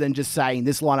 other than just saying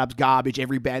this lineup's garbage,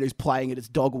 every band who's playing it is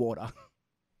dog water.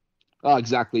 Oh,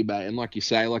 exactly, mate. And like you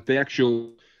say, like the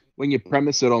actual, when you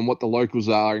premise it on what the locals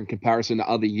are in comparison to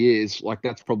other years, like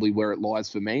that's probably where it lies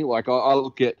for me. Like I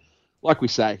look at, like we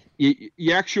say,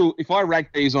 you actual, if I rank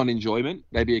these on enjoyment,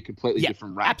 they'd be a completely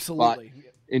different rank. Absolutely. But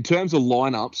in terms of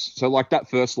lineups, so like that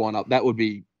first lineup, that would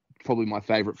be probably my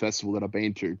favorite festival that I've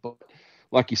been to. But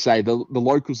like you say, the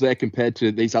locals there compared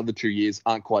to these other 2 years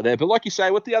aren't quite there. But like you say,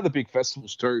 with the other big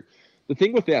festivals too, the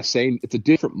thing with our scene, it's a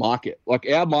different market. Like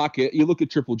our market, you look at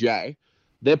Triple J,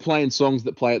 they're playing songs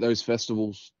that play at those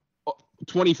festivals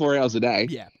 24 hours a day.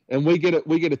 Yeah. And we get a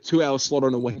 2-hour slot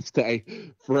on a Wednesday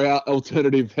for our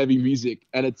alternative heavy music.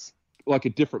 And it's like a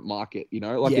different market, you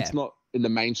know, like it's not in the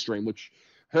mainstream, which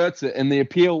hurts it. And the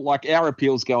appeal, like our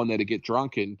appeals going there to get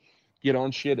drunk and get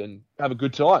on shit and have a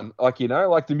good time. Like, you know,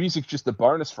 like the music's just a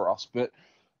bonus for us. But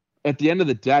at the end of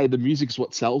the day, the music's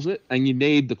what sells it, and you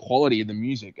need the quality of the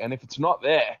music. And if it's not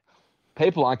there,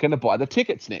 people aren't going to buy the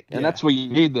tickets, Nick. And that's where you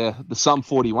need the Sum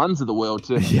 41s of the world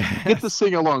to get the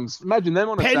sing-alongs. Imagine them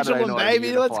on a Pendulum, Saturday night.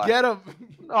 baby, let's get them.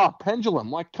 Oh,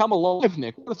 Pendulum, like Come Alive,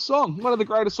 Nick. What a song. One of the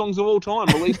greatest songs of all time,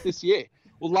 released this year.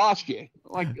 Well, last year.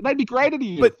 Like, they'd be great at a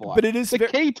Unify. But it is the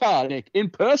guitar, Nick, in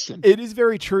person. It is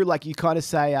very true. Like, you kind of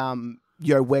say,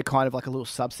 you know, we're kind of like a little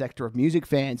subsector of music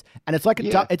fans. And it's like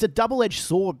it's a double-edged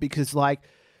sword because, like,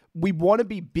 we want to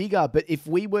be bigger, but if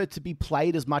we were to be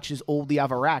played as much as all the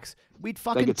other acts, we'd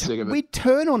we'd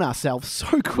turn on ourselves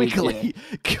so quickly.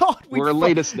 Yeah. God, we're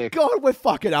elitist, Nick. God, we're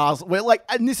fucking ass. We're like,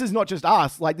 and this is not just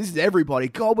us. Like, this is everybody.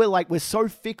 God, we're so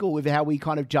fickle with how we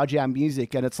kind of judge our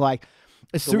music, and it's like,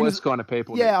 the worst kind of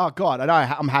people. Yeah, oh God, I know.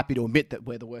 I'm happy to admit that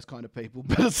we're the worst kind of people,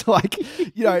 but it's like,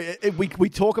 you know, we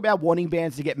talk about wanting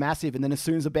bands to get massive, and then as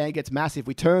soon as a band gets massive,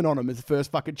 we turn on them as the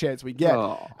first fucking chance we get.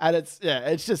 And it's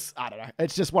just, I don't know,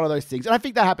 it's just one of those things. And I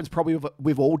think that happens probably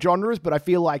with all genres, but I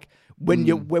feel like when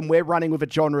we're running with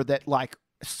a genre that like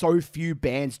so few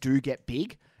bands do get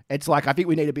big, it's like, I think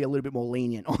we need to be a little bit more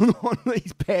lenient on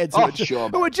these bands who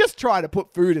are just trying to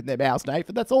put food in their mouths,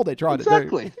 Nathan. That's all they're trying to do.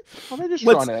 Exactly. Well, they're just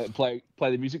trying to play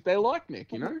the music they like,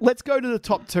 Nick, you know? Let's go to the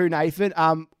top two, Nathan.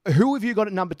 Who have you got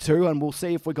at number 2? And we'll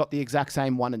see if we got the exact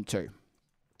same 1 and 2.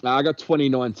 I got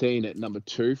 2019 at number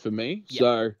 2 for me. Yep.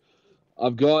 So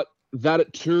I've got that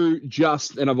at 2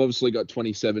 and I've obviously got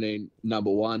 2017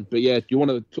 number 1. But yeah, do you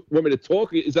want me to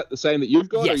talk? Is that the same that you've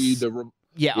got? Yes. Or are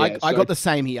you I got the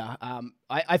same here.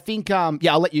 I think, I'll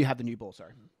let you have the new ball,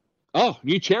 sorry. Oh,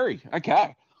 new cherry.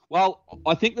 Okay. Well,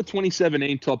 I think the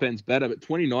 2017 top end's better, but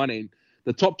 2019,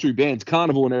 the top 2 bands,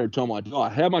 Carnival and Every Time I Die,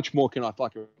 how much more can I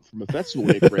fuck from a festival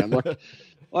Nick round? Like,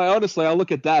 honestly, I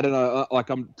look at that and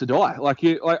I'm to die.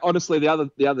 Honestly, the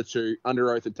other 2,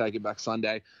 Under Oath and Take It Back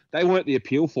Sunday, they weren't the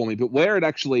appeal for me, but where it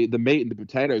actually, the meat and the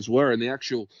potatoes were, and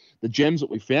the gems that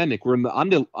we found, Nick, were in the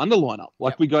under lineup.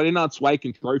 Like, we got Inart's Wake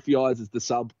and Trophy Eyes as the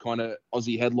sub kind of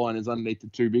Aussie headliners underneath the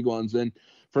 2 big ones. And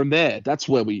from there, that's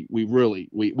where we really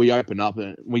open up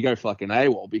and we go fucking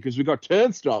AWOL, because we got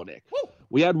Turnstile, Nick. Woo!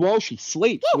 We had Walshy,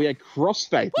 Sleep. Woo! We had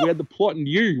Crossfaith. Woo! We had The Plot and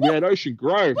You. Woo! We had Ocean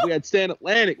Grove. Woo! We had Stand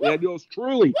Atlantic. We had Yours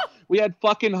Truly. Woo! We had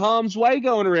fucking Harm's Way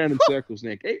going around in circles,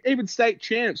 Nick. Even state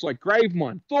champs like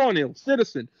Gravemind, Thornhill,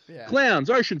 Citizen, Clowns,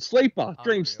 Ocean Sleeper,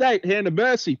 Dream State, Hand of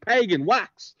Mercy, Pagan,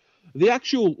 Wax. the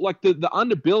actual, like, the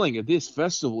underbilling of this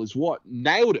festival is what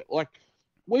nailed it.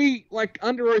 Like,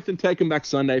 Under Oath and Taking Back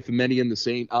Sunday for many in the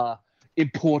scene are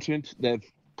important. They've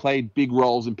played big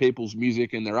roles in people's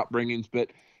music and their upbringings, but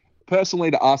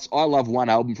personally to us, I love one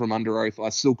album from Under Oath. I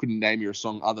still couldn't name you a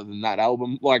song other than that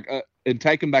album. Like, in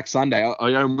Taking Back Sunday,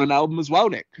 I own one album as well,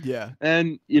 Nick. Yeah.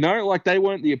 And, like, they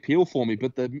weren't the appeal for me,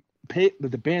 but the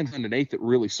bands underneath it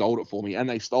really sold it for me, and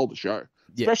they stole the show,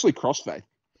 especially Crossfaith.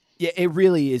 Yeah, it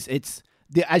really is. It's,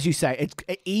 as you say, it's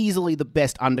easily the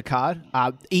best undercard,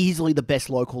 easily the best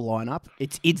local lineup.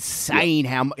 It's insane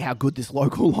how good this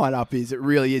local lineup is. It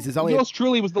really is. Yours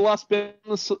truly was the last band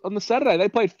on the Saturday. They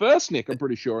played first, Nick, I'm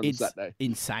pretty sure, on the Saturday.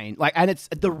 Insane. Like, and it's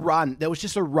the run. There was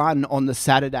just a run on the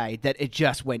Saturday that it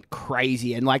just went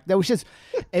crazy, and like it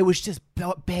was just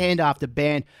band after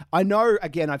band. I know.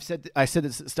 Again, I said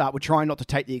this at the start. We're trying not to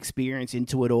take the experience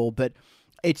into it all, but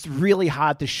it's really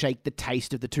hard to shake the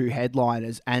taste of the two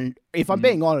headliners. And if I'm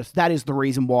being honest, that is the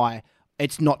reason why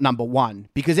it's not number one,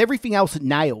 because everything else it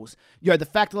nails. The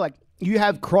fact that, like, you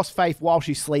have Crossfaith, While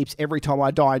She Sleeps, Every Time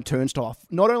I Die, and Turnstile.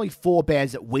 Not only 4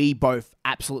 bands that we both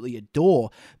absolutely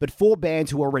adore, but 4 bands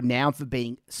who are renowned for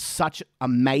being such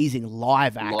amazing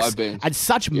live acts and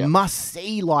such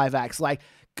must-see live acts. Like,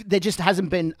 there just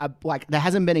hasn't been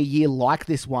a year like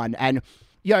this one. And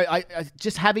I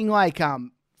just having like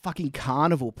fucking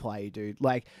Carnival play, dude.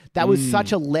 Like, that was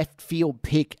such a left field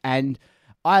pick, and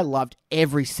I loved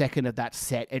every second of that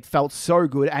set. It felt so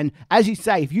good. And as you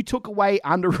say, if you took away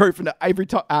Under Oath and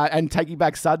and Taking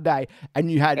Back Sunday,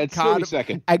 and you had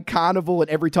Carnival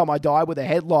and Every Time I Die with the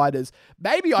headliners,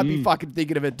 maybe I'd be fucking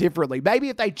thinking of it differently. Maybe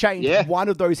if they changed one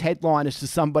of those headliners to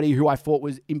somebody who I thought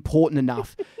was important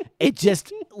enough. It's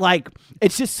just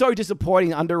so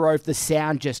disappointing. Under Oath, the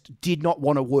sound just did not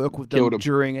want to work with them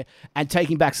during it. And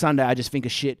Taking Back Sunday, I just think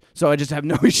of shit. So I just have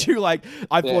no issue. Like,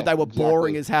 I thought they were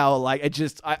boring as hell. Like, it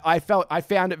just, I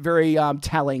found it very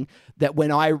telling that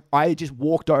when I just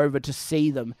walked over to see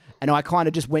them, and I kind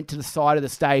of just went to the side of the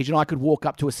stage, and I could walk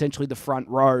up to essentially the front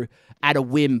row at a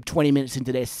whim 20 minutes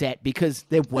into their set, because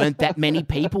there weren't that many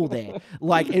people there.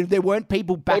 Like, there weren't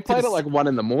people back. They played at like 1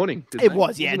 a.m. It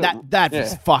was, that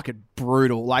was fucking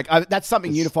brutal. Like, that's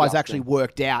something Unify's actually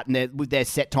worked out, and with their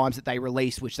set times that they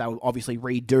released, which they will obviously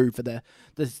redo for the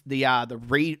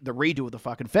redo of the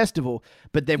fucking festival.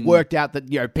 But they've worked out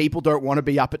that people don't want to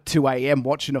be up at 2 a.m.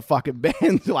 watching a fucking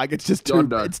band. Like, it's just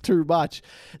it's too much.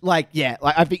 Like,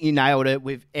 I think you nailed it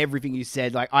with everything you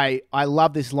said. Like, I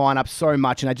love this lineup so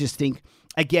much, and I just think,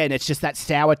 again, it's just that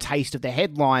sour taste of the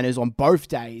headliners on both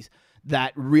days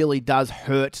that really does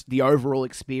hurt the overall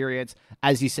experience.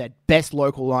 As you said, best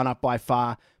local lineup by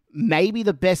far. Maybe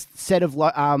the best set of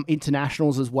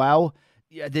internationals as well.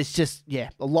 Yeah, there's just, a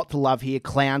lot to love here.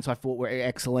 Clowns, I thought, were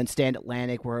excellent. Stand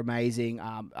Atlantic were amazing.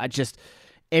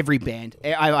 Every band.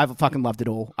 I fucking loved it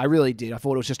all. I really did. I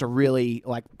thought it was just a really,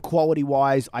 like,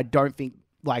 quality-wise, I don't think,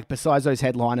 like, besides those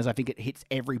headliners, I think it hits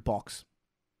every box.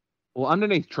 Well,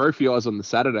 underneath Trophy Eyes on the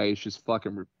Saturday is just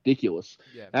fucking ridiculous.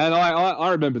 Yeah. And I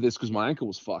remember this because my ankle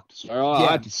was fucked. So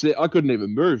I had to sit. I couldn't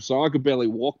even move. So I could barely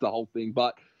walk the whole thing.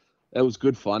 But it was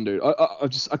good fun, dude.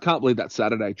 I can't believe that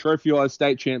Saturday. Trophy Eyes,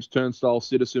 State Champs, Turnstile,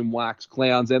 Citizen, Wax,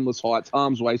 Clowns, Endless Heights,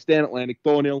 Harm's Way, Stand Atlantic,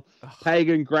 Thornhill,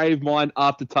 Pagan, Gravemind,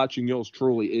 After Touching Yours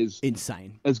truly is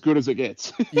insane. As good as it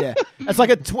gets. Yeah. It's like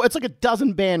a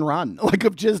dozen band run. Like,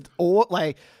 of just all,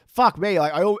 like, fuck me,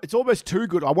 like it's almost too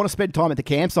good. I want to spend time at the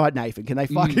campsite, Nathan. Can they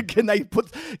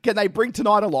can they bring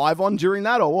Tonight Alive on during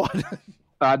that, or what?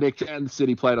 Nick, Kansas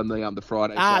City played on the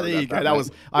Friday. There you go.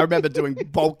 I remember doing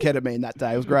bulk ketamine that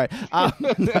day. It was great.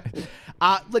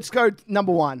 Let's go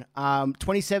number 1.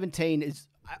 2017 is,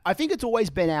 I think it's always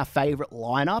been our favorite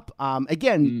lineup.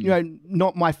 Again,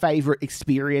 not my favorite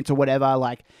experience or whatever.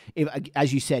 Like,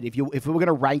 as you said, if we were going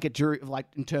to rank it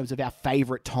in terms of our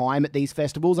favorite time at these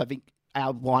festivals, I think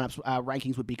our lineups, our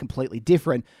rankings would be completely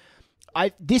different.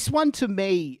 This one, to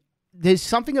me, there's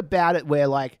something about it where,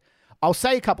 like, I'll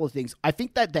say a couple of things. I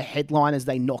think that the headliners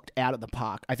they knocked out of the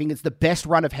park. I think it's the best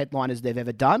run of headliners they've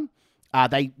ever done.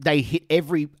 They hit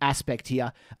every aspect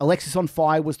here. Alexis on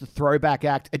Fire was the throwback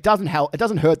act. It doesn't hurt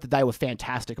that they were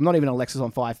fantastic. I'm not even an Alexis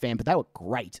on Fire fan, but they were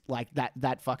great. Like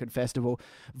that fucking festival.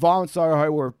 Violent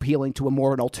Soho were appealing to a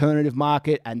more an alternative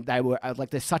market, and they were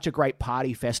they're such a great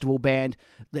party festival band.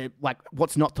 They're like,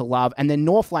 what's not to love? And then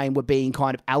Northlane were being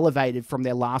kind of elevated from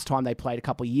their last time they played a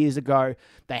couple of years ago.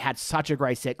 They had such a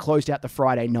great set, closed out the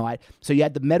Friday night. So you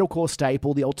had the metalcore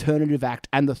staple, the alternative act,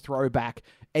 and the throwback.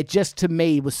 It just, to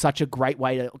me, was such a great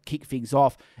way to kick things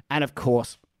off. And of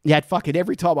course, You had fucking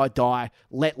Every Time I Die,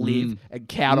 Let Live, and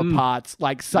Counterparts.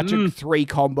 Like, such a 3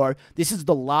 combo. This is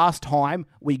the last time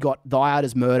we got Thy Art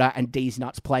Is Murder and D's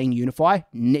Nuts playing Unify.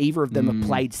 Neither of them have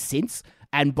played since.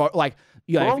 And, like...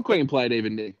 Prom Queen played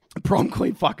even, Nick. Prom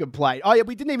Queen fucking played. Oh, yeah,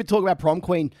 we didn't even talk about Prom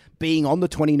Queen being on the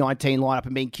 2019 lineup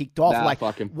and being kicked off.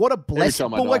 What a blessing.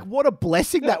 But, what a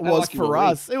blessing that was for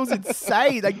us. It was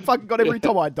insane. They fucking got Every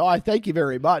Time I Die. Thank you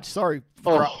very much. Sorry,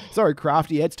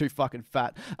 Crafty. Head's too fucking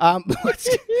fat.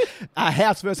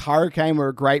 House vs. Hurricane were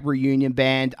a great reunion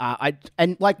band.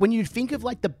 When you think of,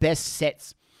 the best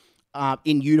sets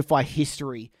in Unify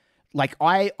history,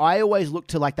 I always look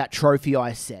to, that Trophy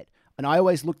Eye set. And I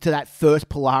always look to that first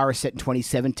Polaris set in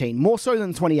 2017, more so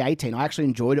than 2018. I actually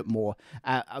enjoyed it more.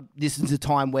 This is a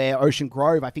time where Ocean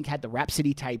Grove, I think, had the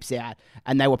Rhapsody tapes out,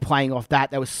 and they were playing off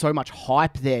that. There was so much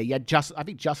hype there. You had I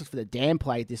think Justice for the Damned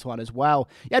played this one as well.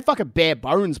 You had fucking Bare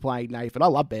Bones playing, Nathan. I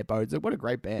love Bare Bones. What a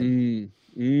great band.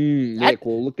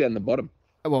 Cool. Look down the bottom.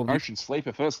 Well, Ocean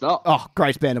Sleeper first up. Oh,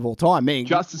 greatest band of all time.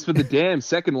 Justice for the Damned,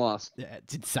 second last. Yeah,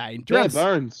 it's insane. Bare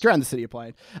Bones. Drown the City are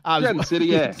playing. Drown the City,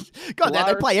 yeah. God,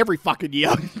 they play every fucking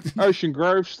year. Ocean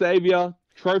Grove, Savior,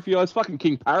 Trophy Eyes, fucking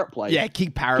King Parrot played. Yeah,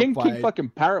 King Parrot played. King fucking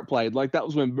Parrot played. That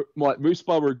was when Moose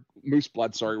Blood were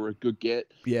a good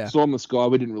get. Yeah. Storm the Sky,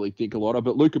 we didn't really think a lot of,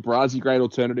 but Luca Brasi, great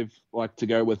alternative, to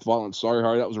go with Violent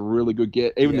Soho. That was a really good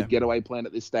get. Even the Getaway Plan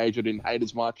at this stage, I didn't hate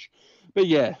as much. But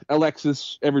yeah,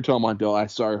 Alexis, Every Time I Die,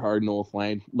 Soho, North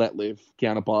Lane, Let Live,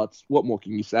 Counterparts. What more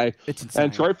can you say? It's insane.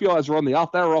 And Trophy Eyes were on the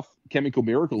up. They were off Chemical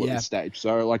Miracle at this stage.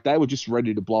 So, they were just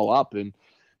ready to blow up. And,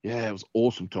 yeah, it was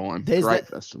awesome time. Great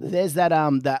festival. There's that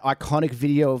that iconic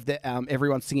video of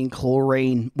everyone singing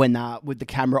Chlorine when with the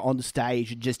camera on the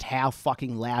stage, and just how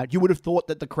fucking loud. You would have thought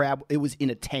that the crowd, it was in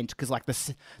a tent, because,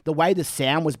 the way the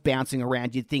sound was bouncing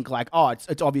around, you'd think,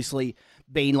 it's obviously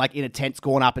been in a tent's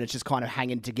gone up and it's just kind of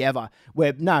hanging together.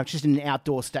 Where no, it's just an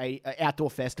outdoor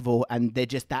festival, and they're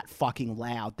just that fucking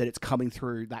loud that it's coming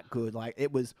through that good.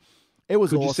 It was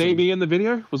awesome. Did you see me in the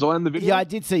video? Was I in the video? Yeah, I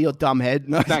did see your dumb head.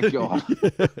 No. Thank God.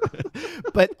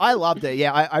 But I loved it.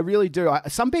 Yeah, I really do.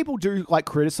 Some people do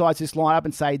criticize this lineup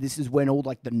and say this is when all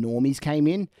the normies came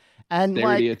in. And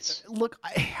they're idiots. Look,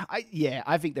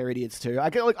 I think they're idiots too. I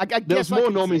guess there was more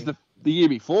normies the year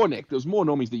before, Nick. There was more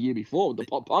normies the year before with the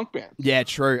pop punk band. Yeah,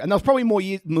 true. And there was probably more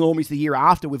normies the year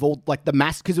after with all the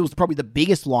mass, because it was probably the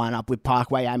biggest lineup with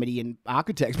Parkway, Amity, and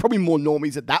Architects. Probably more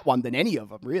normies at that one than any of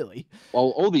them, really.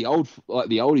 Well, all the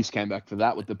the oldies came back for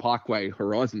that with the Parkway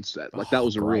Horizon set. That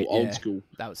was a real old school.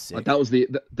 That was sick. That was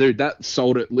dude. That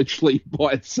sold it literally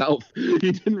by itself. You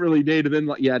didn't really need it. Then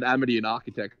you had Amity and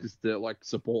Architect just to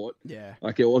support. Yeah.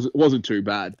 It wasn't too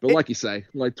bad. But like you say,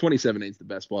 2017 is the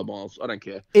best by miles. I don't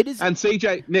care. It is. And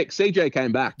CJ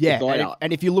came back. Yeah,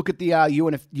 and if you look at the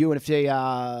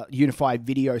UNFC Unified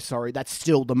video, that's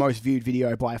still the most viewed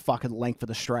video by a fucking length of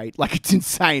the straight. It's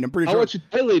insane. I'm pretty sure. I watch it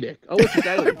daily, Nick. I watch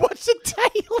it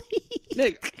daily.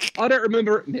 Nick, I don't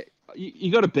remember. Nick, you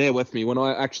got to bear with me when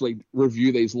I actually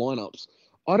review these lineups.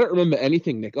 I don't remember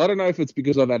anything, Nick. I don't know if it's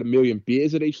because I've had a million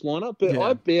beers at each lineup, but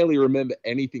I barely remember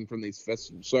anything from these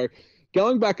festivals. So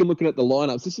going back and looking at the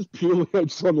lineups, this is purely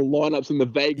just on the lineups and the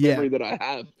vague memory that I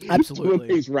have. Absolutely. With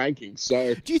these rankings.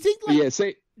 So do you think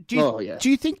do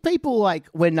you think people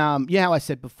when how I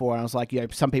said before, and I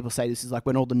was some people say this is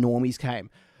when all the normies came.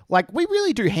 We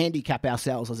really do handicap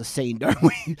ourselves as a scene, don't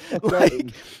we?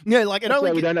 We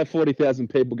don't have 40,000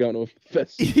 people going to a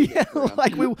festival. Yeah,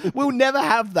 we'll never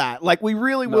have that. We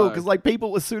really will, because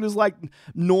people, as soon as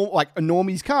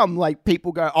normies come,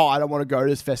 people go, oh, I don't want to go to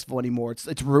this festival anymore.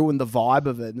 It's ruined the vibe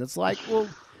of it, and it's well.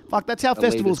 Fuck, that's how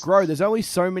festivals grow. There's only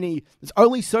so many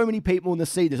people in the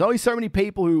sea. There's only so many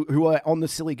people who are on the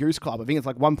Silly Goose Club. I think it's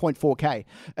 1.4K.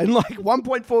 And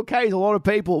 1.4K is a lot of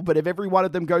people, but if every one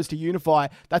of them goes to Unify,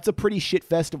 that's a pretty shit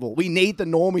festival. We need the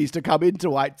normies to come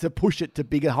into to push it to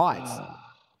bigger heights.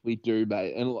 We do,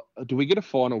 mate. And do we get a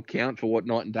final count for what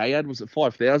Night and Day had? Was it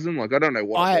 5,000? I don't know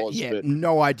what it was. Yeah, but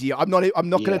no idea. I'm not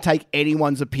going to take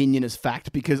anyone's opinion as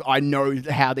fact, because I know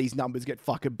how these numbers get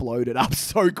fucking bloated up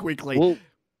so quickly. Well,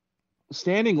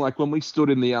 standing when we stood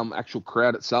in the actual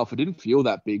crowd itself, it didn't feel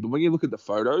that big. But when you look at the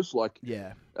photos, I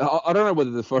don't know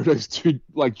whether the photos do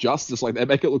justice. They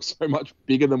make it look so much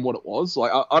bigger than what it was.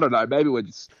 I don't know. Maybe we're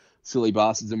just silly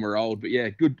bastards and we're old. But yeah,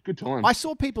 good time. I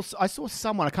saw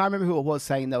someone, I can't remember who it was,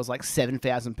 saying there was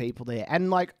 7,000 people there,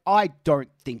 and I don't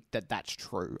think that that's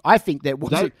true. I think there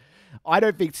was. I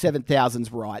don't think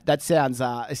 7,000's right. That sounds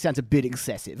a bit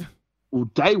excessive. Well,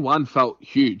 day one felt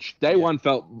huge. Day one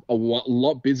felt a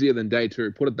lot busier than day two,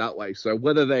 put it that way. So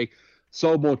whether they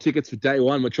sold more tickets for day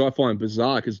one, which I find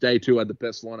bizarre because day two had the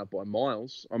best lineup by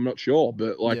miles, I'm not sure.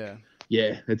 But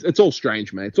Yeah, it's all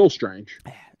strange, mate. It's all strange.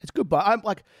 It's good, but I'm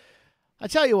like, I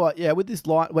tell you what, with this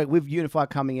line, with Unify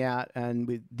coming out and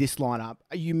with this lineup,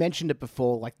 you mentioned it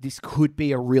before. Like, this could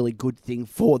be a really good thing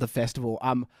for the festival.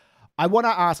 I want to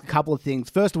ask a couple of things.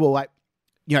 First of all, like,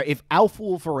 if Alpha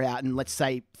Wolf are out and let's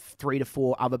say 3 to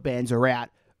 4 other bands are out,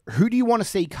 who do you want to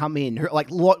see come in? Like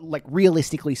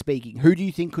realistically speaking, who do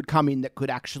you think could come in that could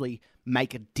actually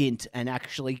make a dent and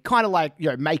actually kind of like,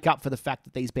 make up for the fact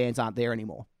that these bands aren't there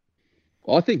anymore?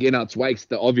 Well, I think Inart's Wake's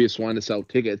the obvious one to sell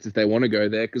tickets if they want to go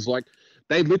there, because like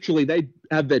they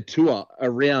have their tour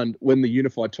around when the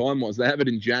Unify time was. They have it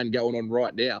in Jan going on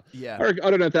right now. Yeah, I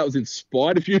don't know if that was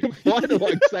inspired of Unify to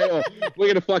like say, "Oh, we're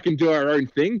gonna fucking do our own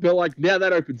thing," but like now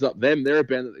that opens up them. They're a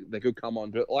band that they could come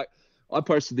on, but like I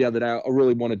posted the other day, I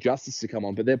really wanted Justice to come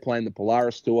on, but they're playing the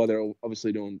Polaris tour. They're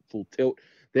obviously doing Full Tilt.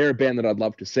 They're a band that I'd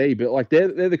love to see, but like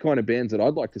they're the kind of bands that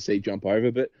I'd like to see jump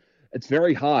over, but it's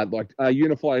very hard. Like, are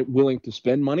Unify willing to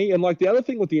spend money? And like the other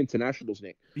thing with the internationals,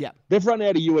 Nick, they've run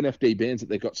out of UNFD bands that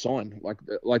they got signed.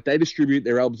 Like they distribute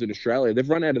their albums in Australia. They've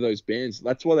run out of those bands.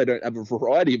 That's why they don't have a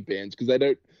variety of bands, because they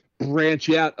don't branch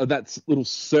out of that little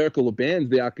circle of bands,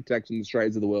 the Architects and the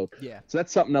Strays of the world. Yeah. So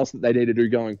that's something else that they need to do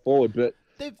going forward. But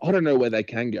I don't know where they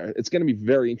can go. It's going to be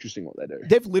very interesting what they do.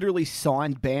 They've literally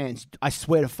signed bands, I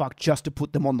swear to fuck, just to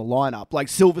put them on the lineup. Like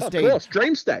Silverstein. Of course,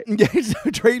 Dream State. Yeah,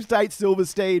 Dream State,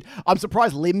 Silverstein. I'm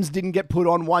surprised Limbs didn't get put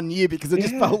on one year because it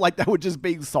just felt like they were just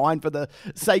being signed for the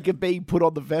sake of being put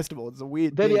on the festival. It's a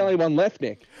weird They're thing. the only one left,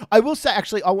 Nick. I will say,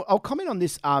 actually, I'll comment on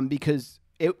this because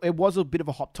it was a bit of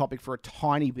a hot topic for a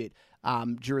tiny bit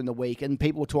during the week, and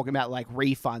people were talking about like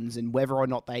refunds and whether or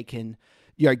not they can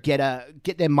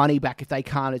get their money back if they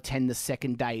can't attend the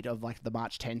second date of like the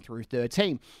March 10 through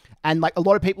 13. And like a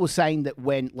lot of people were saying that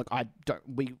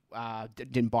we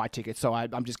didn't buy tickets, so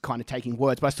I'm just kind of taking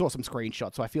words, but I saw some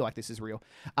screenshots, so I feel like this is real.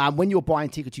 When you were buying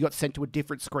tickets, you got sent to a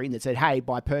different screen that said, hey,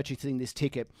 by purchasing this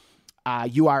ticket,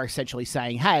 you are essentially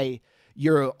saying, hey,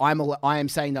 I am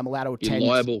saying I'm allowed to attend.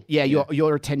 You're liable. Yeah,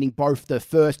 you're attending both the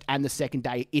first and the second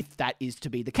day if that is to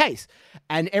be the case.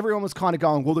 And everyone was kind of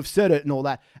going, well, they've said it and all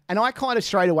that. And I kind of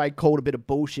straight away called a bit of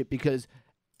bullshit because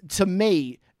to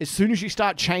me, as soon as you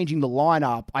start changing the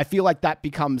lineup, I feel like that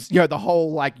becomes, the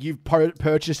whole like you've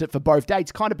purchased it for both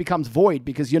dates kind of becomes void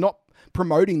because you're not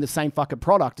promoting the same fucking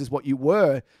product as what you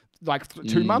were like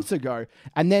 2 months ago.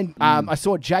 And then I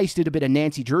saw Jace did a bit of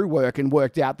Nancy Drew work and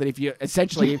worked out that if you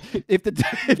essentially if the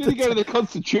did he go to the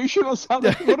Constitution or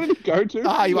something? What did he go to?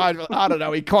 I don't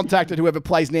know. He contacted whoever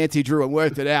plays Nancy Drew and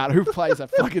worked it out. Who plays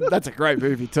that's a great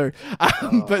movie too.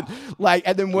 But like,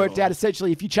 and then worked out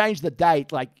essentially if you change the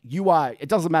date, like it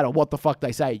doesn't matter what the fuck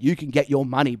they say, you can get your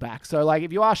money back. So like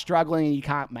if you are struggling and you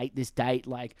can't make this date,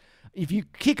 like if you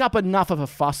kick up enough of a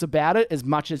fuss about it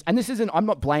and I'm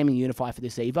not blaming Unify for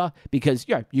this either because,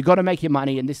 you got to make your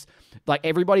money and this, like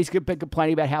everybody's been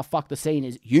complaining about how fucked the scene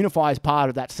is. Unify is part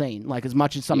of that scene. Like as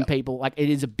much as some people, like it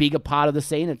is a bigger part of the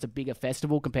scene. It's a bigger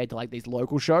festival compared to like these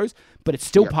local shows, but it's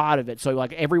still part of it. So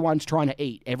like everyone's trying to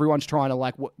eat. Everyone's trying to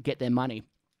like get their money.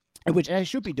 Which they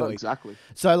should be doing. Exactly.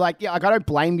 So, like, I don't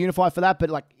blame Unify for that,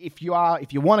 but like, if you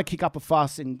want to kick up a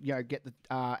fuss and get the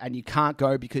and you can't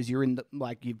go because you're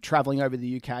you're traveling over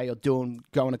the UK or going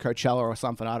to Coachella or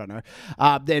something, I don't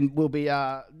know. Then we'll be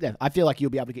I feel like you'll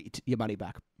be able to get your money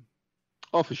back.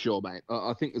 Oh, for sure, mate.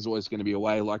 I think there's always going to be a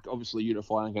way. Like, obviously,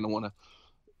 Unify aren't going to want to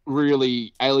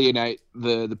really alienate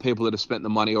the people that have spent the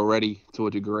money already to a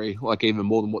degree, like even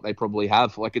more than what they probably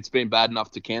have. Like, it's been bad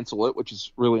enough to cancel it, which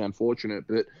is really unfortunate,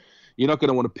 but you're not going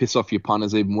to want to piss off your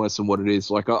punters even worse than what it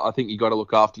is. Like, I think you got to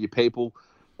look after your people,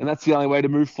 and that's the only way to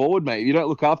move forward, mate. If you don't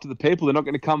look after the people, they're not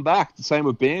going to come back. The same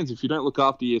with bands. If you don't look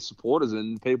after your supporters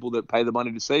and people that pay the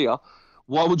money to see you,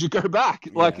 why would you go back?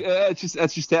 Yeah. Like,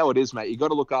 that's just how it is, mate. You got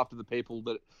to look after the people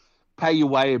that pay your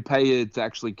way and pay you to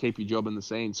actually keep your job in the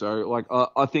scene. So, like,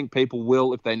 I think people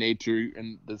will, if they need to,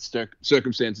 and the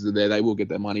circumstances are there, they will get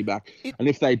their money back. And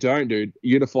if they don't, dude,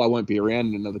 Unify won't be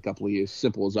around in another couple of years.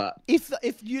 Simple as that. If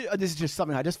this is just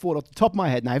something I just thought off the top of my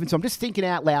head, Nathan, so I'm just thinking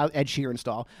out loud, Ed Sheeran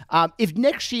style. If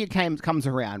next year comes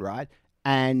around, right,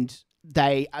 and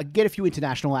they get a few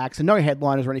international acts and no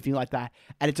headliners or anything like that,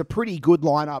 and it's a pretty good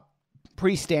lineup,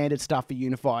 pretty standard stuff for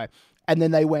Unify, and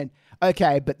then they went,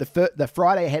 okay, but the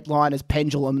Friday headline is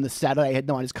Pendulum and the Saturday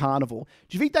headline is Carnival.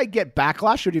 Do you think they'd get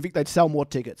backlash or do you think they'd sell more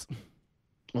tickets?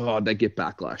 Oh, they get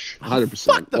backlash, 100%.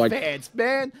 Fuck the fans,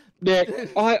 man. Yeah,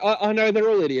 I know they're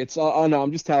all idiots. I know.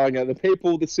 I'm just telling you, the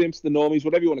people, the simps, the normies,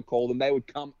 whatever you want to call them, they would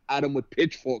come at them with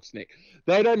pitchforks, Nick.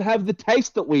 They don't have the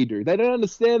taste that we do. They don't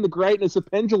understand the greatness of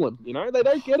Pendulum. You know, they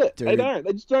don't get it. Dude, they don't.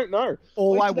 They just don't know.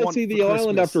 All I want see the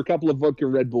island after a couple of vodka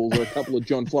Red Bulls or a couple of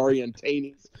John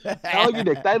Floriantinis. Tell you,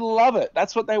 Nick, they love it.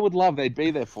 That's what they would love. They'd be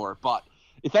there for it. But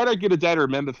if they don't get a day to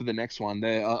remember for the next one,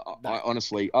 they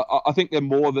honestly, I think they're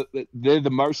more that they're the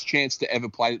most chance to ever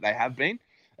play that they have been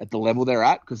at the level they're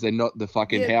at, because they're not the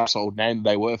fucking household name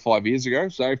they were 5 years ago.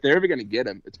 So if they're ever going to get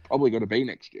them, it's probably going to be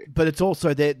next year. But it's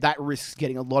also that risks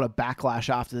getting a lot of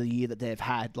backlash after the year that they've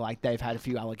had. Like, they've had a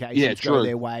few allegations go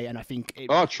their way, and I think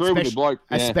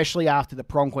especially after the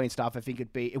prom queen stuff, I think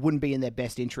it wouldn't be in their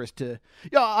best interest to.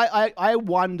 I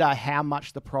wonder how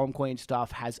much the prom queen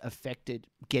stuff has affected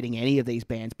getting any of these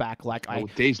bands back. Like,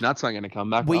 D's Nuts aren't going to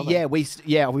come back.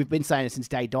 We've been saying it since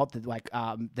day dot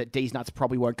that that D's Nuts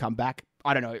probably won't come back.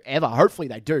 I don't know, ever. Hopefully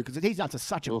they do, because D's Nuts are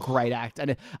such a great act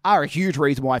and are a huge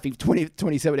reason why I think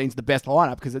 2017 is the best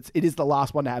lineup, because it is the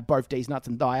last one to have both D's Nuts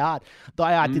and Die Hard.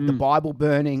 Die Hard did the Bible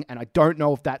burning, and I don't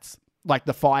know if that's like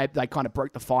the fire, they kind of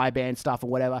broke the fire band stuff or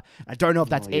whatever. I don't know if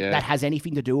that has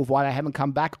anything to do with why they haven't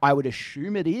come back. I would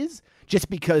assume it is, just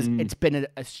because it's been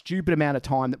a stupid amount of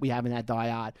time that we haven't had Die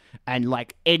Hard, and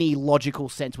like any logical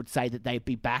sense would say that they'd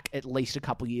be back at least a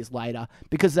couple of years later,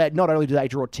 because not only do they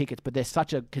draw tickets, but they're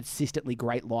such a consistently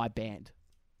great live band.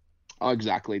 Oh,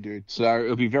 exactly, dude. So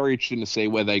it'll be very interesting to see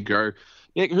where they go.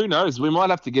 Yeah, who knows? We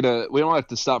might have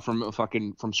to start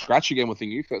from scratch again with a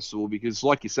new festival, because,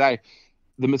 like you say,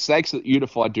 the mistakes that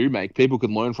Unify do make, people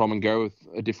can learn from and go with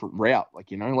a different route.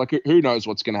 Like, you know, like who knows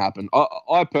what's going to happen.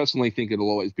 I personally think it'll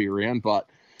always be around, but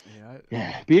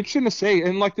be interesting to see.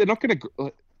 And like, they're not going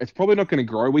to, it's probably not going to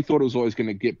grow. We thought it was always going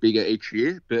to get bigger each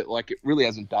year, but like, it really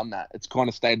hasn't done that. It's kind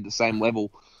of stayed at the same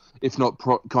level, if not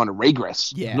kind of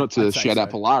regress. Yeah, not to shout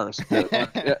out Polaris, but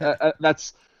like,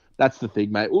 that's the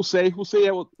thing, mate. We'll see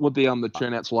what the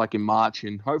turnout's like in March,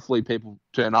 and hopefully people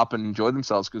turn up and enjoy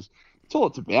themselves, because that's all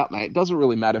it's about, mate. It doesn't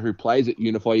really matter who plays at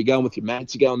Unify. You're going with your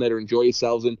mates, you're going there to enjoy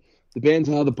yourselves, and the bands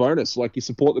are the bonus. Like, you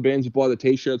support the bands, you buy the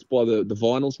T-shirts, buy the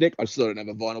vinyls. Nick, I still don't have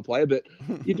a vinyl player, but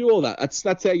you do all that.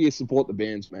 That's how you support the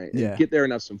bands, mate. Yeah. Get there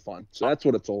and have some fun. So that's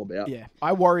what it's all about. Yeah,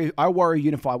 I worry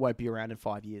Unify won't be around in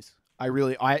 5 years. I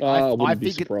think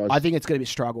it's going to be a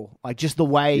struggle. Like, just the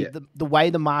way the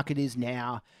way the market is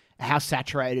now, how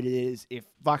saturated it is. If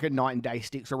fucking Night and Day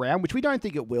sticks around, which we don't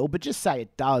think it will, but just say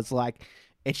it does, like,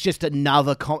 it's just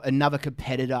another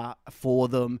competitor for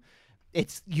them.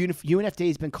 It's UNFD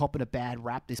has been copping a bad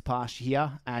rap this past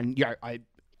year, and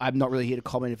I'm not really here to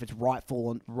comment if it's right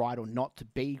or not to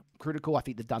be critical. I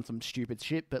think they've done some stupid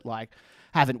shit, but like,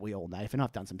 haven't we all, Nathan?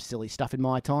 I've done some silly stuff in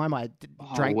my time. I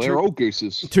drank we're all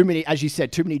gooses. Too many, as you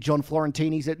said, too many John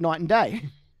Florentinis at Night and Day.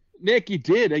 Nick, you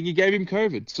did, and you gave him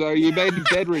COVID, so you made him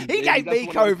bedridden. He gave me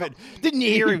COVID. Didn't you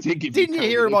hear him? Didn't you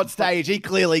hear him on stage? He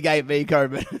clearly gave me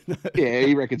COVID. Yeah,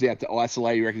 he reckons he had to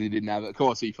isolate. He reckons he didn't have it. Of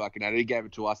course, he fucking had it. He gave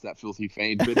it to us, that filthy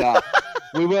fiend. But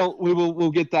we'll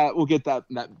get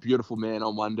that beautiful man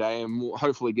on one day, and we'll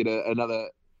hopefully get another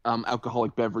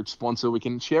alcoholic beverage sponsor. We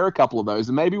can share a couple of those,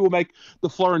 and maybe we'll make the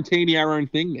Florentini our own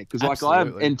thing, Nick. Because like, I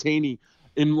have Entini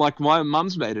in like my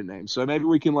mum's maiden name, so maybe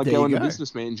we can go into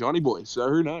businessman Johnny boy. So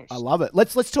who knows? I love it.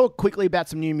 Let's talk quickly about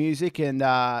some new music, and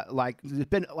like, there's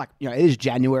been, like, you know, it is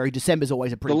January. December's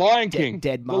always a pretty The Lion King,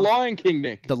 dead month. The Lion King,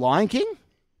 Nick. The Lion King.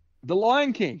 The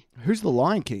Lion King. Who's the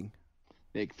Lion King?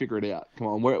 Nick, figure it out. Come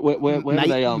on, where are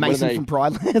they? Mason from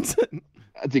Pride Lands.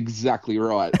 That's exactly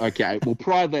right. Okay, well,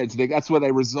 Pride Lands, Nick, that's where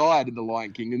they reside in The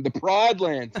Lion King. In the Pride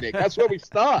Lands, Nick, that's where we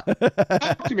start.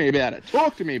 Talk to me about it.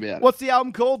 What's the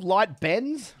album called? Light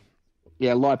Bends?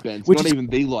 Yeah, Light Bends. Not even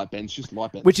the Light Bends, just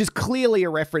Light Bends. Which is clearly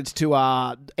a reference to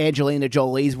Angelina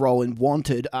Jolie's role in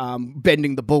Wanted,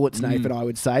 bending the bullets, Nathan, I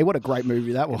would say. What a great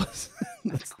movie that was.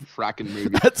 That's a fracking movie.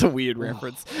 That's a weird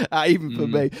reference, even for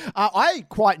me. I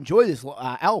quite enjoy this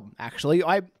album, actually.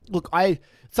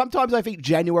 Sometimes I think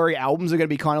January albums are going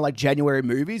to be kind of like January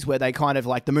movies, where they kind of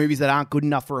like the movies that aren't good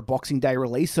enough for a Boxing Day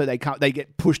release, so they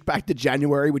get pushed back to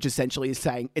January, which essentially is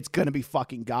saying it's going to be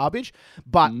fucking garbage.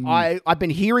 But I've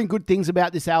been hearing good things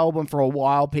about this album for a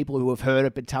while. People who have heard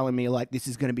it been telling me like this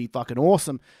is going to be fucking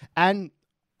awesome, and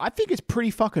I think it's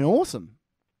pretty fucking awesome.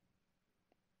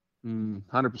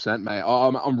 100%, mate.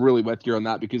 I'm really with you on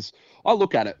that, because I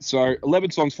look at it. So 11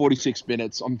 songs, 46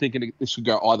 minutes. I'm thinking this could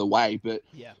go either way, but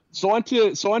signed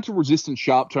to Resistance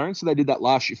Sharp Tone. So they did that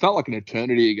last year. It felt like an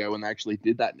eternity ago when they actually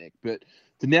did that, Nick. But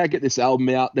to now get this album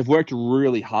out, they've worked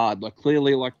really hard. Like,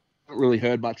 clearly, like really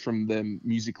heard much from them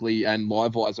musically and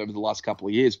live-wise over the last couple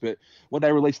of years. But when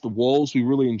they released The Walls, we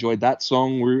really enjoyed that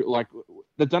song. We're like,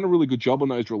 they've done a really good job on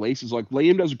those releases. Like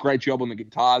Liam does a great job on the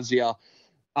guitars here.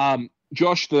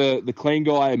 Josh, the clean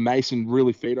guy, and Mason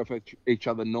really feed off each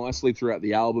other nicely throughout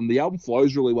the album. The album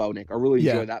flows really well, Nick. I really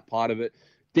enjoy that part of it.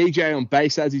 DJ on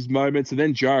bass has his moments, and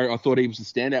then Joe, I thought he was the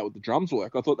standout with the drums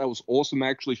work. I thought that was awesome. They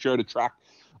actually showed a track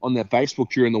on their Facebook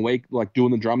during the week, like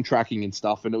doing the drum tracking and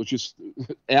stuff, and it was just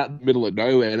out in the middle of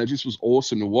nowhere, and it just was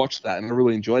awesome to watch that, and I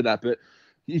really enjoyed that. But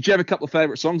did you have a couple of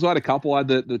favorite songs? I had a couple. I had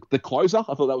the closer.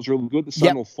 I thought that was really good. The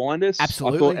Sun Will Find Us.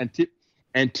 Absolutely. I thought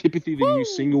Antipathy, the new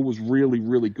single, was really,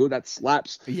 really good. That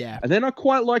slaps. Yeah. And then I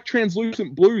quite like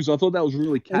Translucent Blues. I thought that was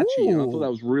really catchy, and I thought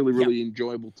that was really, really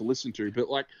enjoyable to listen to. But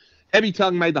like, Heavy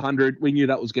Tongue made the 100. We knew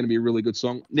that was going to be a really good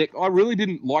song. Nick, I really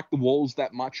didn't like The Walls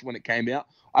that much when it came out.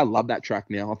 I love that track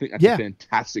now. I think that's a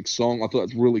fantastic song. I thought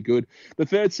it was really good. The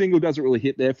third single doesn't really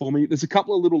hit there for me. There's a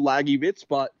couple of little laggy bits,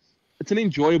 but it's an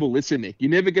enjoyable listen, Nick.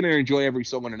 You're never going to enjoy every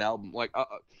song on an album. Like,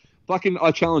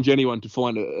 I challenge anyone to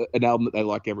find an album that they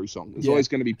like every song. There's always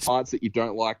going to be parts that you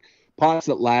don't like, parts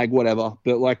that lag, whatever.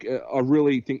 But like, I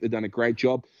really think they've done a great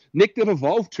job. Nick, they've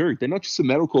evolved too. They're not just a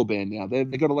metalcore band now.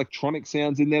 They've got electronic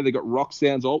sounds in there. They've got rock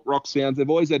sounds, alt rock sounds. They've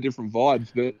always had different vibes,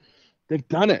 but they've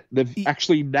done it. They've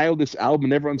actually nailed this album,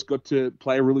 and everyone's got to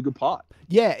play a really good part.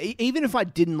 Yeah, even if I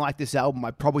didn't like this album,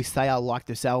 I'd probably say I like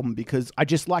this album because I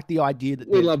just like the idea that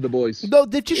we love the boys. No,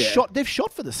 they've just shot. They've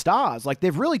shot for the stars. Like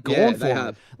they've really gone for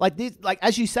it. Like this, like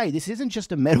as you say, this isn't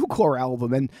just a metalcore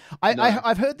album. And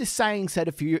I've heard this saying said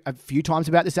a few times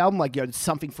about this album, like it's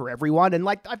something for everyone. And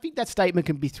like I think that statement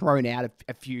can be thrown out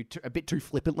a bit too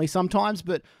flippantly sometimes.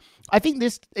 But I think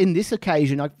in this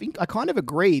occasion, I kind of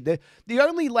agree. The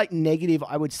only like negative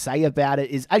I would say about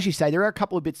it is, as you say, there are a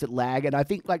couple of bits that lag, and I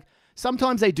think like.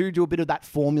 Sometimes they do a bit of that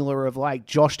formula of like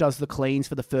Josh does the cleans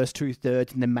for the first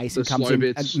 2/3 and then Mason comes in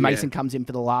bits, and Mason comes in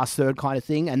for the last third kind of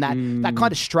thing. And that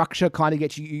kind of structure kind of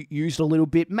gets used a little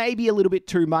bit, maybe a little bit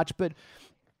too much. But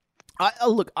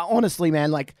look, honestly,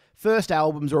 man, like first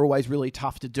albums are always really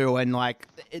tough to do, and like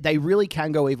they really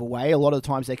can go either way. A lot of the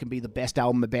times they can be the best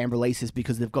album a band releases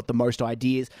because they've got the most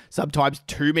ideas. Sometimes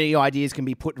too many ideas can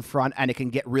be put in front and it can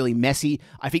get really messy.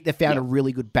 I think they found a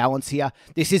really good balance here.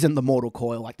 This isn't the Mortal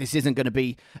Coil. Like this isn't going to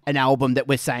be an album that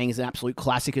we're saying is an absolute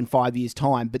classic in 5 years'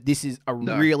 time, but this is a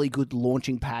really good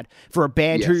launching pad for a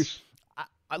band who...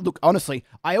 Look, honestly,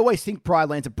 I always think Pride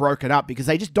Lands are broken up because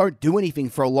they just don't do anything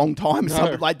for a long time. No.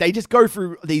 So, like, they just go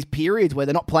through these periods where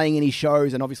they're not playing any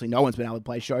shows, and obviously no one's been able to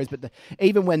play shows, but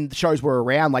even when the shows were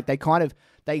around, like, they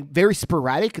very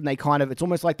sporadic, and it's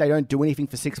almost like they don't do anything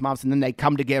for 6 months, and then they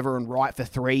come together and write for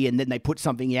 3, and then they put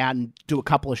something out and do a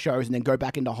couple of shows and then go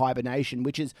back into hibernation,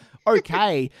 which is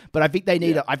okay, but I think they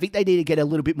need to get a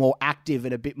little bit more active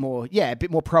and a bit more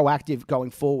proactive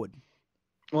going forward.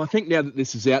 Well, I think now that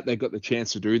this is out, they've got the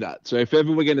chance to do that. So if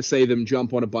ever we're going to see them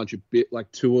jump on a bunch of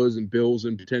tours and bills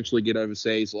and potentially get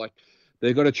overseas, like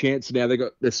they've got a chance now.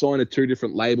 They're signed to 2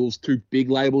 different labels, 2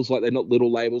 big labels, like they're not little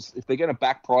labels. If they're going to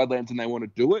back Pride Lands and they want to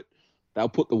do it, they'll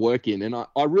put the work in. And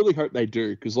I really hope they do,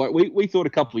 because like we thought a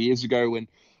couple of years ago when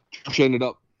Josh ended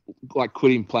up like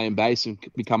quitting playing bass and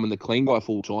becoming the clean guy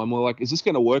full time, we're like, is this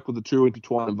going to work with the 2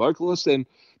 intertwined vocalists? And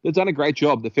they've done a great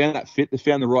job. They found that fit. They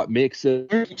found the right mix. Say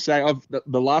the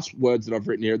last words that I've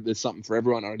written here. There's something for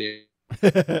everyone idea.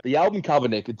 The album cover,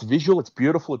 Nick. It's visual. It's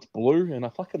beautiful. It's blue, and I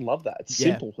fucking love that. It's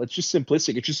simple. It's just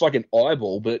simplistic. It's just like an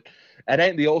eyeball, but it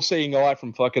ain't the all-seeing eye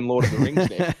from fucking Lord of the Rings,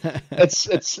 Nick.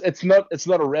 It's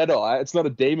not a red eye. It's not a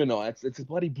demon eye. It's a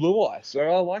bloody blue eye. So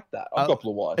I like that. I've got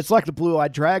blue eyes. It's like the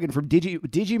blue-eyed dragon from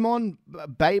Digimon,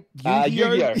 babe.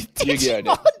 Yu-Gi-Oh.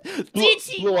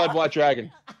 Digimon. Blue-eyed white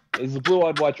dragon. It's a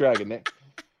blue-eyed white dragon, Nick.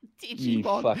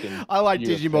 Digimon. I like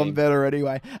Digimon better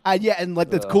anyway. And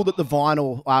like it's cool that the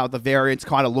vinyl, the variants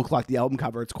kind of look like the album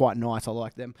cover. It's quite nice. I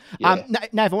like them.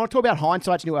 Now, if I want to talk about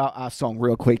Hindsight's new song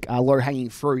real quick, Low Hanging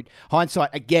Fruit. Hindsight,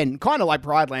 again, kind of like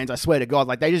Pride Lands, I swear to God.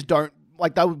 Like they just don't,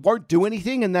 like they won't do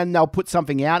anything and then they'll put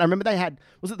something out. I remember they had,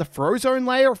 was it the Frozone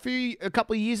layer a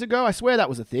couple of years ago? I swear that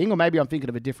was a thing, or maybe I'm thinking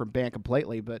of a different band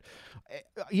completely. But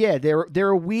yeah, they're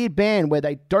a weird band where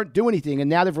they don't do anything,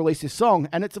 and now they've released this song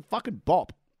and it's a fucking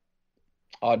bop.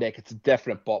 Oh, Nick, it's a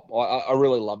definite bop. I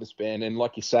really love this band, and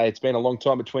like you say, it's been a long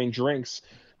time between drinks.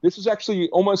 This was actually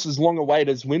almost as long a wait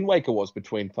as Wind Waker was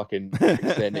between fucking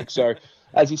drinks there, Nick. So,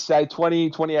 as you say,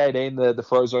 2018, the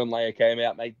Frozone layer came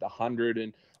out, made the 100,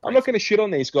 and I'm not going to shit on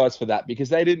these guys for that because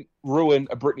they didn't ruin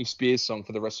a Britney Spears song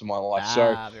for the rest of my life.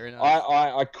 Very nice.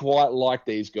 I quite like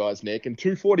these guys, Nick. And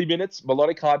 240 minutes,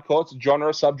 melodic hardcore, it's a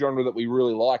subgenre that we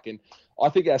really like. And I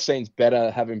think our scene's better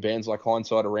having bands like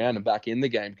Hindsight around and back in the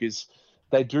game because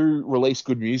they do release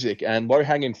good music, and Low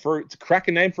Hanging Fruit, it's a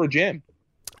cracking name for a jam.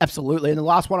 Absolutely. And the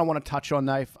last one I want to touch on,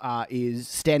 Nath, is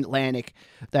Stand Atlantic.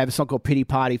 They have a song called Pity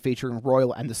Party featuring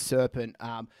Royal and the Serpent.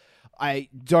 I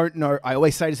don't know. I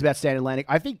always say this about Stand Atlantic.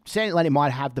 I think Stand Atlantic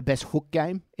might have the best hook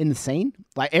game in the scene.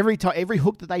 Like every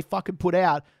hook that they fucking put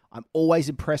out, I'm always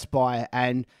impressed by it.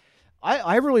 And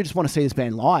I really just want to see this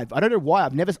band live. I don't know why.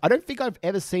 I don't think I've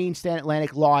ever seen Stand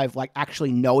Atlantic live, like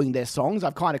actually knowing their songs.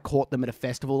 I've kind of caught them at a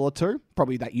festival or two,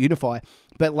 probably that Unify.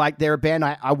 But like they're a band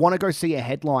I want to go see a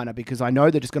headliner because I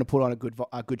know they're just going to put on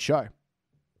a good show.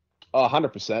 Oh,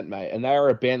 100%, mate. And they are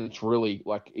a band that's really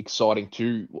like exciting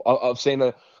too. I've seen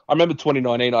I remember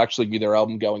 2019, I actually knew their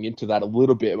album going into that a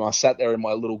little bit. And I sat there in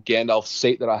my little Gandalf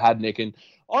seat that I had, Nick, and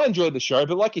I enjoyed the show,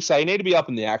 but like you say, you need to be up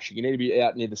in the action. You need to be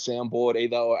out near the soundboard,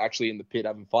 either or actually in the pit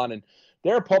having fun. And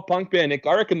they're a pop punk band, Nick.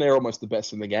 I reckon they're almost the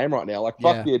best in the game right now. Like,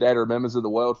 fuck the A Day to Remembers of the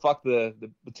world. Fuck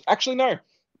actually, no.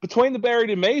 Between the Buried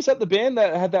and Me, is that the band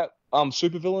that had that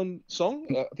Supervillain song?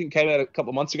 I think it came out a couple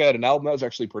of months ago at an album. That was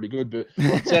actually pretty good, but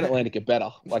Stand Atlantic are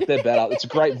better. Like, they're better. It's a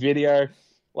great video.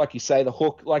 Like you say, the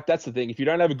hook, like, that's the thing. If you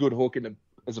don't have a good hook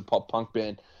as a pop punk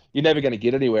band, you're never going to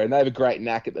get anywhere. And they have a great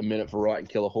knack at the minute for writing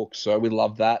killer hooks. So we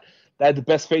love that. They had the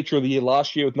best feature of the year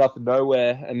last year with Nothing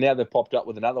Nowhere, and now they've popped up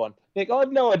with another one. Nick, I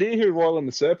had no idea who Royal and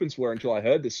the Serpents were until I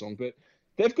heard this song, but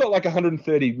they've got like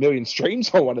 130 million streams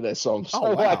on one of their songs. So,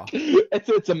 wow. Like,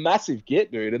 it's a massive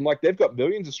get, dude. And like they've got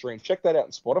millions of streams. Check that out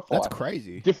on Spotify. That's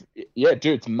crazy. Yeah,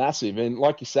 dude, it's massive. And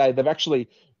like you say, they've actually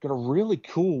got a really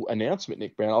cool announcement,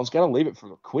 Nick Brown. I was going to leave it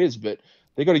for a quiz, but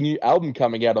they got a new album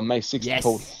coming out on May 6th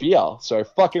called Fear. So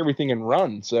fuck everything and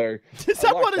run. So is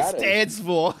that what it stands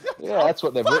for? Yeah, that's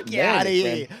what they've written down.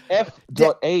 Here.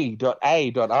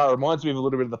 F.E.A.R reminds me of a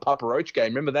little bit of the Papa Roach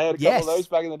game. Remember they had a couple of those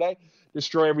back in the day?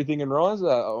 Destroy everything and rise.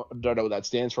 I don't know what that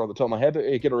stands for on the top of my head,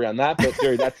 but get around that. But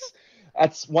dude,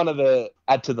 that's one of the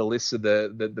add to the list of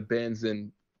the bands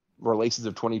and releases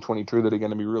of 2022 that are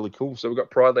going to be really cool. So we've got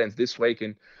Pride Lands this week,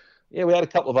 and yeah, we had a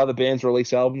couple of other bands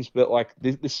release albums, but like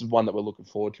this is one that we're looking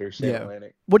forward to.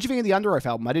 Atlantic. What do you think of the Under Oath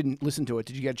album? I didn't listen to it.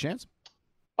 Did you get a chance?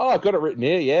 Oh, I've got it written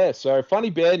here, yeah. So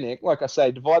Funny Band, Nick. Like I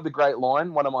say, Divide the Great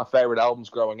Line, one of my favorite albums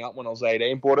growing up when I was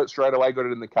 18. Bought it straight away, got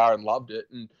it in the car and loved it,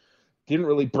 and didn't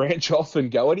really branch off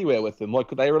and go anywhere with them. Like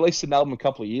they released an album a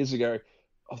couple of years ago.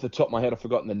 Off the top of my head, I've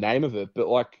forgotten the name of it, but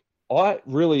like I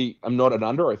really am not an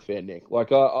Under Oath fan, Nick.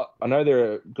 Like I know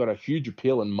they're got a huge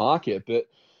appeal and market, but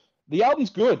the album's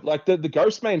good. Like the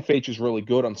Ghostman feature's really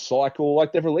good on Cycle.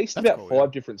 Like they've released about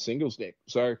 5 different singles, Nick.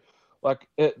 So like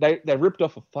they ripped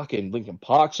off a fucking Linkin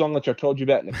Park song, which I told you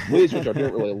about in the quiz, which I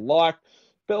didn't really like.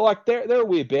 But like they're a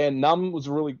weird band. Numb was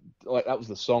really like that was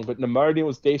the song, but Pneumonia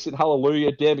was decent.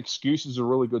 Hallelujah, Damn Excuse is a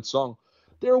really good song.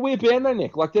 They're a weird band though,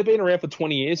 Nick. Like they've been around for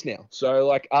 20 years now. So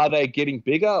like, are they getting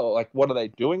bigger? Or like, what are they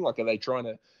doing? Like, are they trying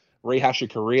to rehash a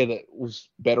career that was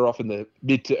better off in the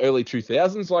mid to early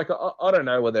 2000s? Like, I don't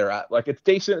know where they're at. Like, it's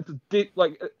decent. It's a bit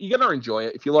like you're gonna enjoy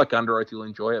it if you like Under Oath. You'll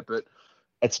enjoy it, but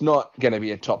it's not going to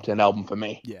be a top 10 album for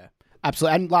me. Yeah.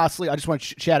 Absolutely. And lastly, I just want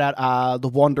to shout out The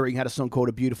Wandering had a song called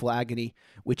A Beautiful Agony,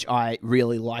 which I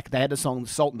really like. They had a song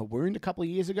Salt in the Wound a couple of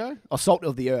years ago. Or Salt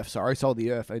of the Earth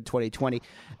in 2020.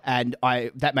 And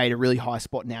that made a really high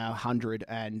spot now, 100,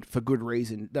 and for good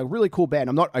reason. They're a really cool band.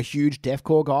 I'm not a huge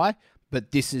deathcore guy,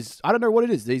 but this is, I don't know what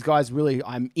it is. These guys really,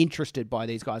 I'm interested by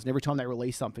these guys. And every time they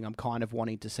release something, I'm kind of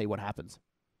wanting to see what happens.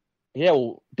 Yeah,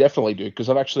 well, definitely do. Because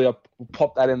I've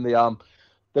popped that in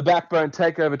the Backbone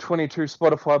Takeover 22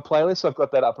 Spotify playlist. I've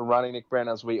got that up and running, Nick Brown,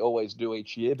 as we always do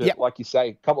each year. But like you say,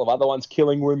 a couple of other ones.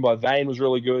 Killing Wound by Vane was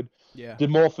really good. Yeah.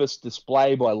 Dimorphos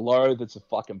Display by Low, that's a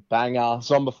fucking banger.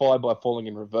 Zombified by Falling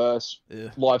in Reverse.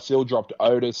 Yeah. Live Seal dropped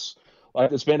Otis. Like,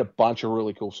 there's been a bunch of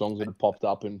really cool songs that have popped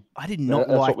up, and I did not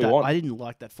like that. I didn't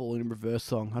like that Falling in Reverse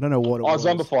song. I don't know what it was.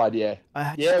 Zombified, yeah.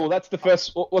 Well, that's the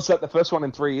first. What's that? The first one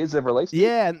in 3 years they've released.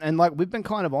 Yeah, and like we've been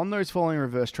kind of on those Falling in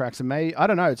Reverse tracks, and maybe I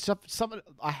don't know. It's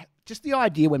just the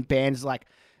idea when bands like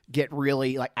get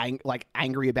really like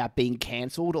angry about being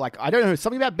cancelled. Like I don't know,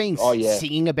 something about being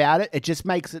singing about it. It just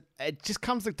makes it. It just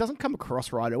comes. It doesn't come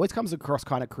across right. It always comes across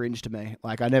kind of cringe to me.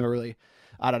 Like I never really.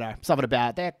 I don't know, something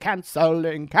about they're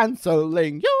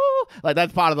cancelling you. Like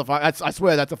that's part of the. I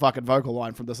swear that's a fucking vocal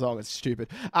line from the song. It's stupid.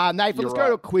 Nathan, let's go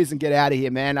to a quiz and get out of here,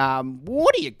 man.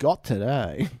 What do you got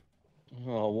today?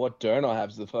 Oh, what don't I have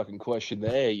is the fucking question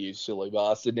there, you silly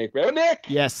bastard, Nick. Nick!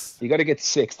 Yes. You got to get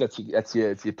 6. That's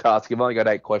your task. You've only got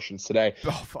 8 questions today.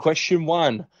 Oh, Question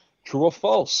 1. True or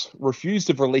false? Refused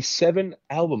to release 7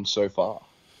 albums so far.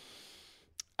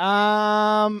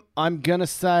 I'm going to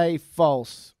say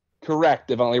false. Correct.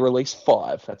 They've only released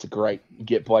 5. That's a great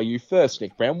get by you first,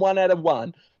 Nick Brown. 1 out of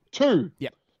 1. 2.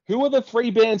 Yep. Who are the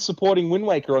 3 bands supporting Wind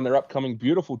Waker on their upcoming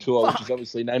Beautiful tour, which is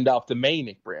obviously named after me,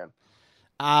 Nick Brown?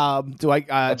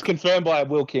 It's confirmed by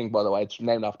Will King, by the way. It's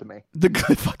named after me.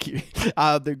 Fuck you.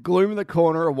 The Gloom in the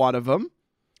Corner are one of them.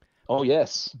 Oh,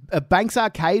 yes. Banks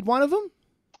Arcade, one of them?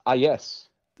 Yes.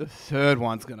 The third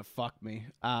one's going to fuck me.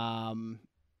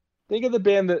 Think of the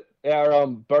band that our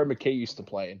Bo McKee used to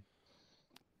play in.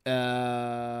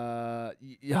 I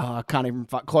can't even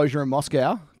fuck. Closure in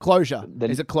Moscow. Closure.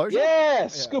 Is it Closure?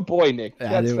 Yes. Yeah. Good boy, Nick.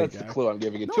 That's the clue I'm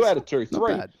giving you. 2 out of 2.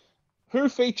 3. Bad. Who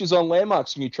features on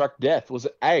Landmark's new track Death? Was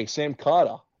it A, Sam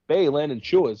Carter, B, Landon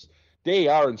Chewers, D,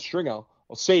 Aaron Stringer,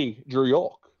 or C, Drew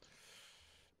York?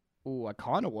 Oh, I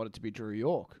kind of want it to be Drew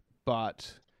York,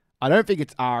 but I don't think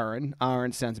it's Aaron.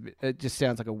 Aaron it just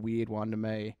sounds like a weird one to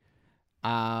me.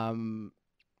 I'm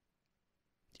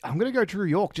going to go Drew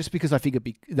York just because I think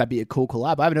that'd be a cool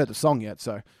collab. I haven't heard the song yet,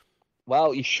 so.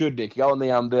 Well, you should, Nick. Go on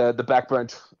the Backbone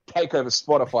Takeover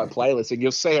Spotify playlist and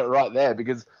you'll see it right there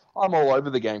because I'm all over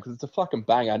the game because it's a fucking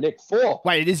banger. Nick, 4.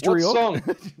 Wait, it is Drew York? Song?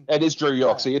 It is Drew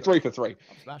York, so you're 3 for 3.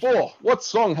 4. What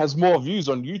song has more views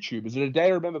on YouTube? Is it A Day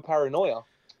to Remember Paranoia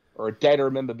or A Day to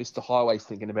Remember Mr. Highway's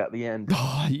Thinking About the End?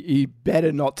 Oh, you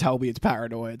better not tell me it's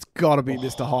Paranoia. It's got to be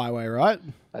Mr. Highway, right?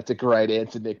 That's a great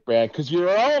answer, Nick Brown, because you're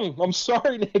wrong. I'm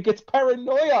sorry, Nick. It's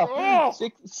Paranoia.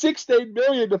 16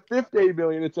 million to 15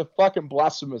 million. It's a fucking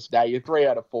blasphemous day. You're 3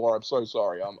 out of 4. I'm so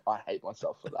sorry. I hate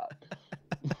myself for that.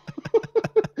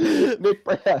 Nick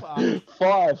Brown,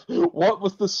 5. What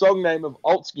was the song name of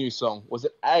Alt's new song? Was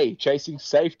it A, Chasing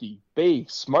Safety, B,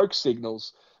 Smoke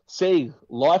Signals, C,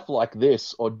 Life Like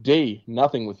This, or D,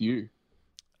 Nothing With You?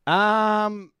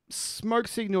 Smoke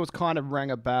Signals kind of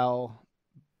rang a bell,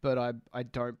 but I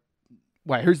don't...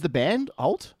 Wait, who's the band?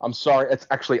 Alt? I'm sorry, it's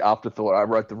actually Afterthought. I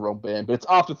wrote the wrong band, but it's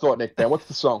Afterthought, Nick Brown. What's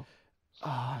the song?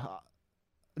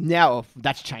 Now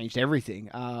that's changed everything.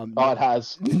 It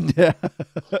has.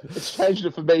 It's changed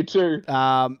it for me too.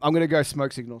 I'm gonna go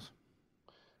Smoke Signals.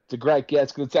 It's a great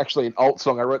guess because it's actually an alt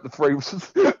song. I wrote the three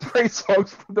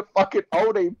songs from the fucking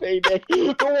old EP. Nick.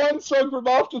 The one song from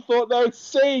Afterthought though,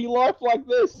 C, Life Like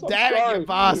This. Damn it, you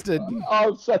bastard!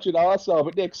 I'm such an arsehole.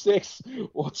 But Nick, 6.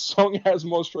 What song has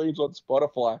more streams on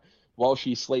Spotify? While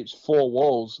She Sleeps, 4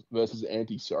 Walls versus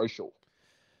Antisocial.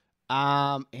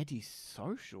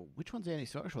 Antisocial. Which one's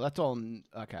Antisocial? That's on.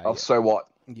 Okay. Oh, so what?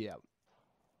 Yeah.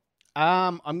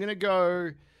 I'm gonna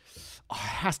go. Oh, it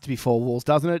has to be 4 Walls,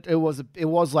 doesn't it? It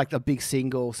was like a big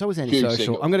single. So was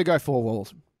Antisocial. I'm gonna go 4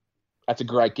 Walls. That's a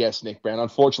great guess, Nick Brown.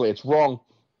 Unfortunately, it's wrong.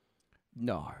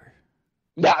 No.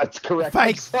 No, it's correct.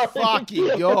 Thank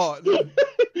fucking God.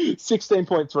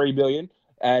 16.3 billion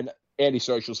and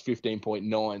Antisocial's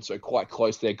 15.9, so quite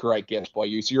close there. Great guess by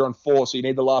you. So you're on 4, so you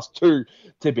need the last 2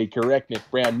 to be correct, Nick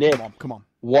Brown. Nick, come on.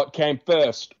 What came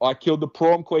first? I Killed the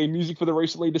Prom Queen, Music for the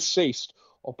Recently Deceased,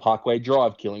 or Parkway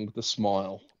Drive, Killing with a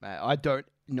Smile? I don't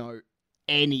know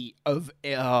any of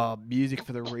Music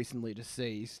for the Recently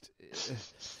Deceased.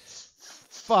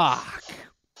 Fuck.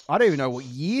 I don't even know what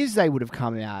years they would have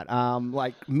come out.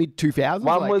 Like mid-2000s?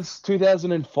 One was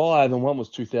 2005 and one was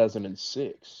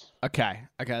 2006. Okay,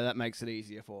 that makes it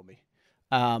easier for me.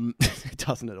 It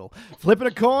doesn't at all. Flipping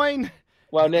a coin.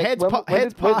 Well, Nick,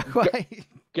 heads Parkway.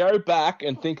 Go back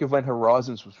and think of when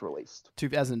Horizons was released.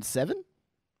 2007,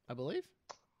 I believe.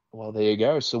 Well, there you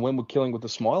go. So when would Killing with a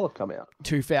Smile have come out?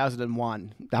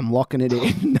 2001. I'm locking it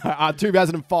in.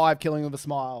 2005, Killing with a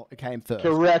Smile. It came first.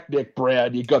 Correct, Nick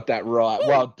Brown. You got that right.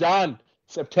 Well done.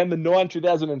 September 9,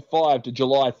 2005 to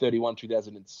July 31,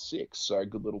 2006. So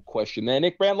good little question there.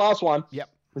 Nick Brown, last one. Yep.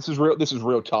 This is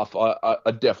real tough. I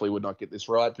definitely would not get this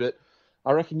right, but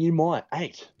I reckon you might.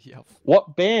 8. Yep.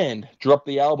 What band dropped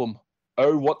the album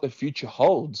Oh What the Future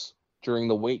Holds during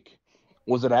the week?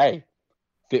 Was it A,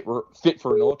 Fit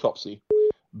for an Autopsy,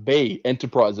 B,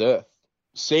 Enterprise Earth,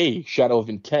 C, Shadow of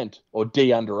Intent, or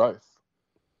D, Under Oath?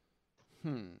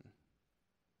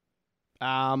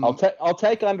 I'll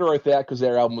take Under Oath out because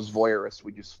their album was Voyeurist.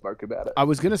 We just spoke about it. I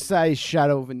was gonna say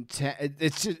Shadow of Intent.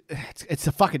 It's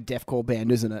a fucking deathcore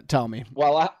band, isn't it? Tell me.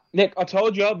 Well, Nick, I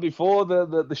told you before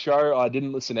the show I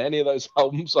didn't listen to any of those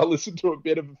albums. I listened to a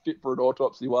bit of a Fit for an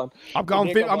Autopsy one. I'm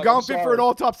going Fit for an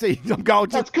Autopsy.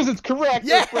 That's because it's correct.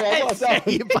 Yeah.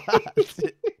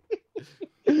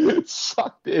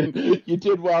 Sucked in. You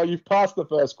did well. You've passed the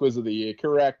first quiz of the year.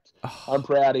 Correct. I'm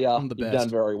proud of you. I'm the best. You've done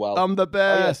very well. I'm the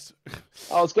best. Oh,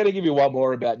 yeah. I was going to give you one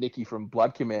more about Nikki from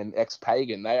Blood Command,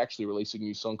 ex-Pagan. They actually released a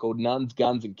new song called Nuns,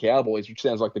 Guns, and Cowboys, which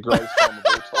sounds like the greatest song of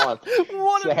all time.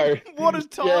 What a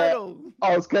title! Yeah,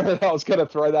 I was gonna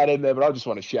throw that in there, but I just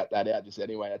want to shout that out just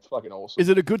anyway. That's fucking awesome. Is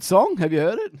it a good song? Have you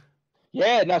heard it?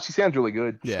 Yeah, no, she sounds really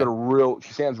good. She's Yeah. got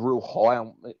she sounds real high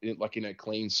on, like in her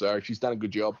clean, so she's done a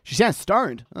good job. She sounds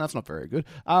stoned. That's not very good.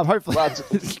 Hopefully. Well,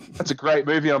 that's a great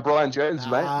movie on Brian Jones,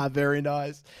 mate. Very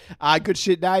nice. Good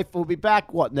shit, Dave. We'll be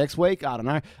back, next week? I don't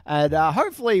know. And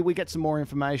hopefully we get some more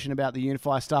information about the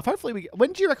Unify stuff. Hopefully,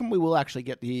 when do you reckon we will actually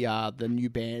get the new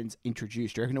bands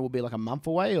introduced? Do you reckon it will be like a month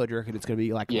away, or do you reckon it's going to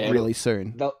be like really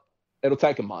soon? It'll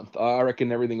take a month. I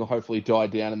reckon everything will hopefully die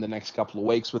down in the next couple of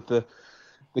weeks with the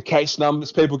case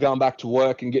numbers, people going back to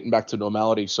work and getting back to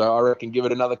normality. So I reckon give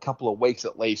it another couple of weeks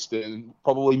at least, and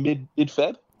probably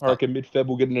mid-Feb. I reckon mid-Feb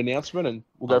we'll get an announcement and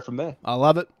we'll go from there. I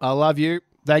love it. I love you.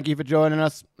 Thank you for joining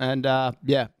us. And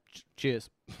cheers.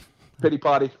 Pity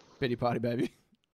party. Pity party, baby.